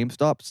off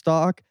GameStop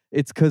stock,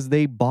 it's because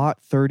they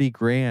bought 30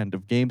 grand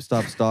of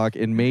GameStop stock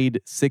and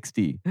made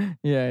 60.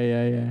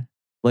 Yeah.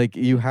 Like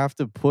you have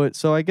to put,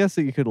 so I guess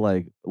that you could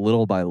like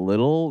little by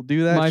little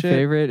do that. My shit.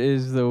 favorite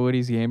is the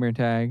Woody's gamer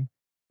tag,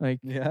 like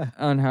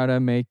on how to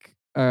make,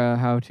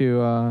 how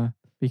to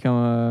become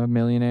a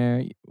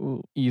millionaire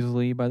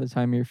easily by the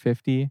time you're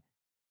 50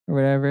 or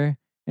whatever.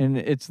 And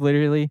it's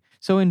literally,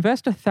 so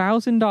invest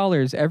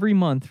 $1,000 every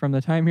month from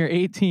the time you're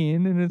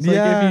 18. And it's like,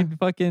 if you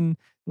fucking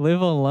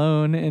live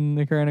alone in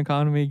the current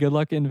economy, good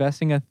luck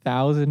investing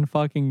 $1,000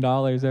 fucking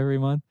dollars every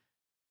month.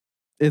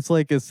 It's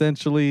like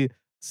essentially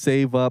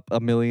save up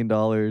 $1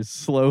 million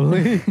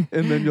slowly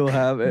and then you'll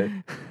have it.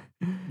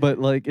 But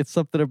like it's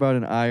something about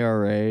an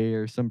IRA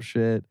or some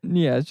shit.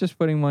 Yeah, it's just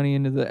putting money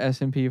into the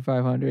S&P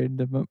 500,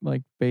 the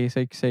like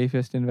basic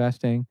safest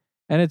investing.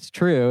 And it's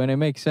true and it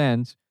makes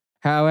sense.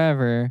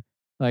 However,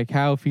 like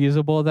how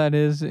feasible that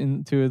is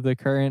into the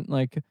current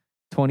like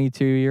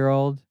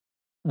 22-year-old,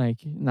 like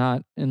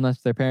not unless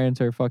their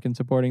parents are fucking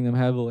supporting them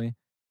heavily.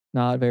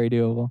 Not very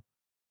doable.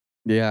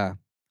 Yeah.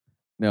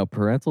 Now,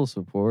 parental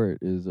support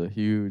is a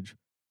huge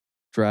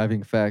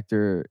driving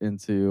factor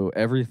into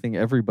everything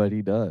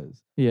everybody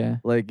does. Yeah.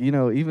 Like, you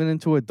know, even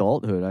into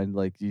adulthood, I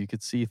like you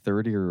could see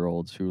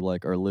 30-year-olds who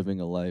like are living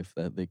a life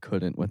that they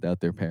couldn't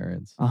without their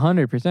parents.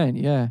 100%.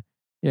 Yeah.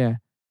 Yeah.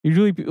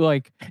 Usually,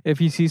 like,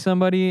 if you see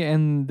somebody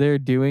and they're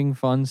doing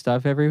fun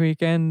stuff every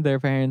weekend, their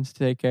parents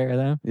take care of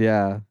them.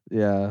 Yeah.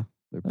 Their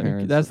parents.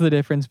 Like, that's the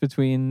difference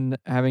between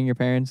having your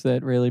parents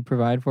that really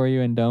provide for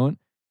you and don't,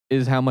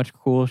 is how much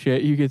cool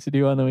shit you get to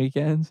do on the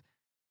weekends.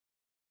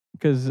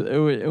 Because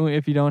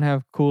if you don't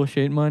have cool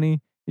shit money,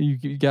 you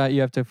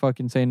have to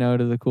fucking say no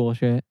to the cool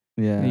shit.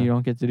 Yeah. And you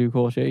don't get to do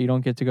cool shit. You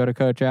don't get to go to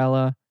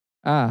Coachella.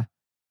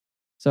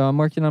 So I'm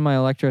working on my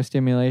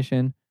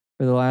electrostimulation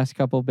for the last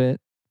couple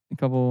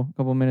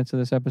minutes of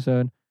this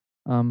episode.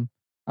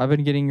 I've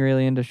been getting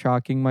really into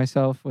shocking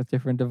myself with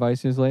different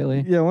devices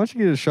lately. Yeah, why don't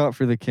you get a shot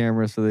for the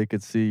camera so they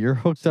could see? You're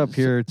hooked up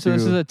here to... So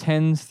this is a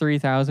TENS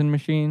 3000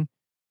 machine.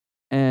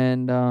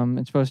 And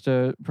it's supposed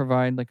to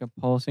provide like a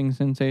pulsing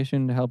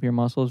sensation to help your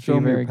muscles Show be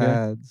me very your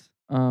pads.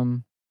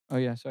 good. Oh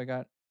yeah, so I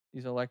got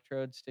these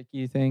electrode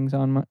sticky things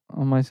on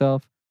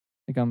myself.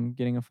 Like I'm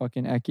getting a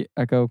fucking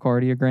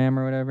echocardiogram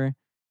or whatever.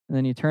 And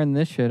then you turn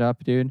this shit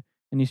up, dude,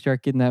 and you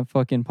start getting that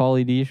fucking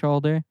Pauly D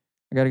shoulder.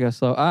 I gotta go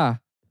slow.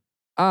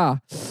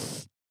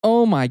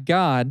 Oh my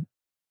god.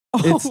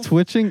 It's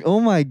twitching. Oh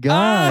my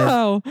god.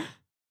 Ow!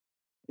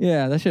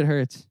 Yeah, that shit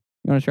hurts.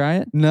 You wanna try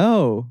it?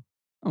 No.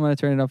 I'm gonna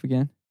turn it up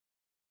again.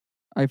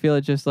 I feel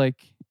it just like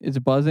it's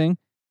buzzing,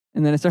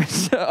 and then it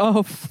starts to,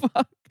 oh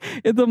fuck.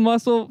 The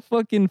muscle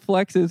fucking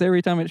flexes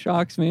every time it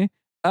shocks me.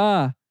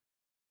 Dude,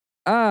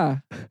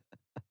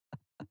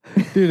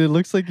 it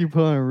looks like you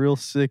put on a real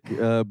sick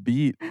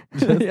beat.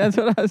 Yeah, that's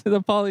what I was,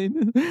 the Pauly.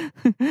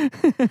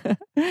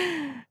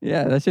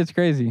 Yeah, that shit's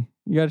crazy.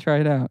 You gotta try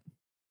it out.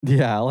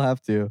 Yeah, I'll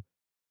have to.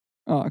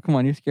 Oh, come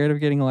on. You're scared of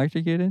getting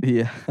electrocuted?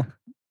 Yeah.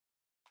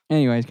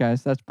 Anyways,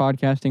 guys, that's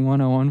podcasting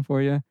 101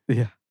 for you.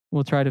 Yeah.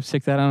 We'll try to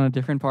stick that on a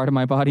different part of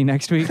my body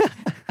next week.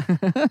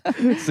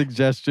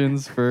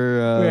 Suggestions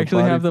for we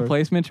actually have the part.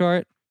 placement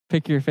chart.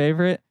 Pick your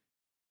favorite.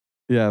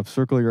 Yeah,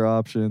 circle your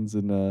options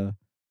and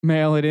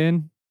Mail it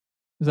in.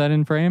 Is that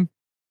in frame?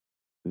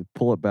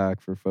 pull it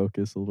back for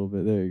focus a little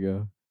bit. There you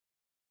go.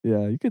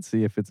 Yeah, you could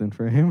see if it's in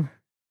frame.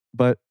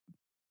 But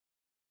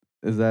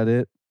is that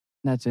it?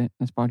 That's it.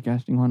 That's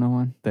podcasting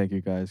 101. Thank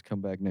you guys.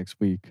 Come back next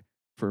week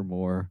for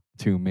more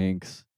Two Minks.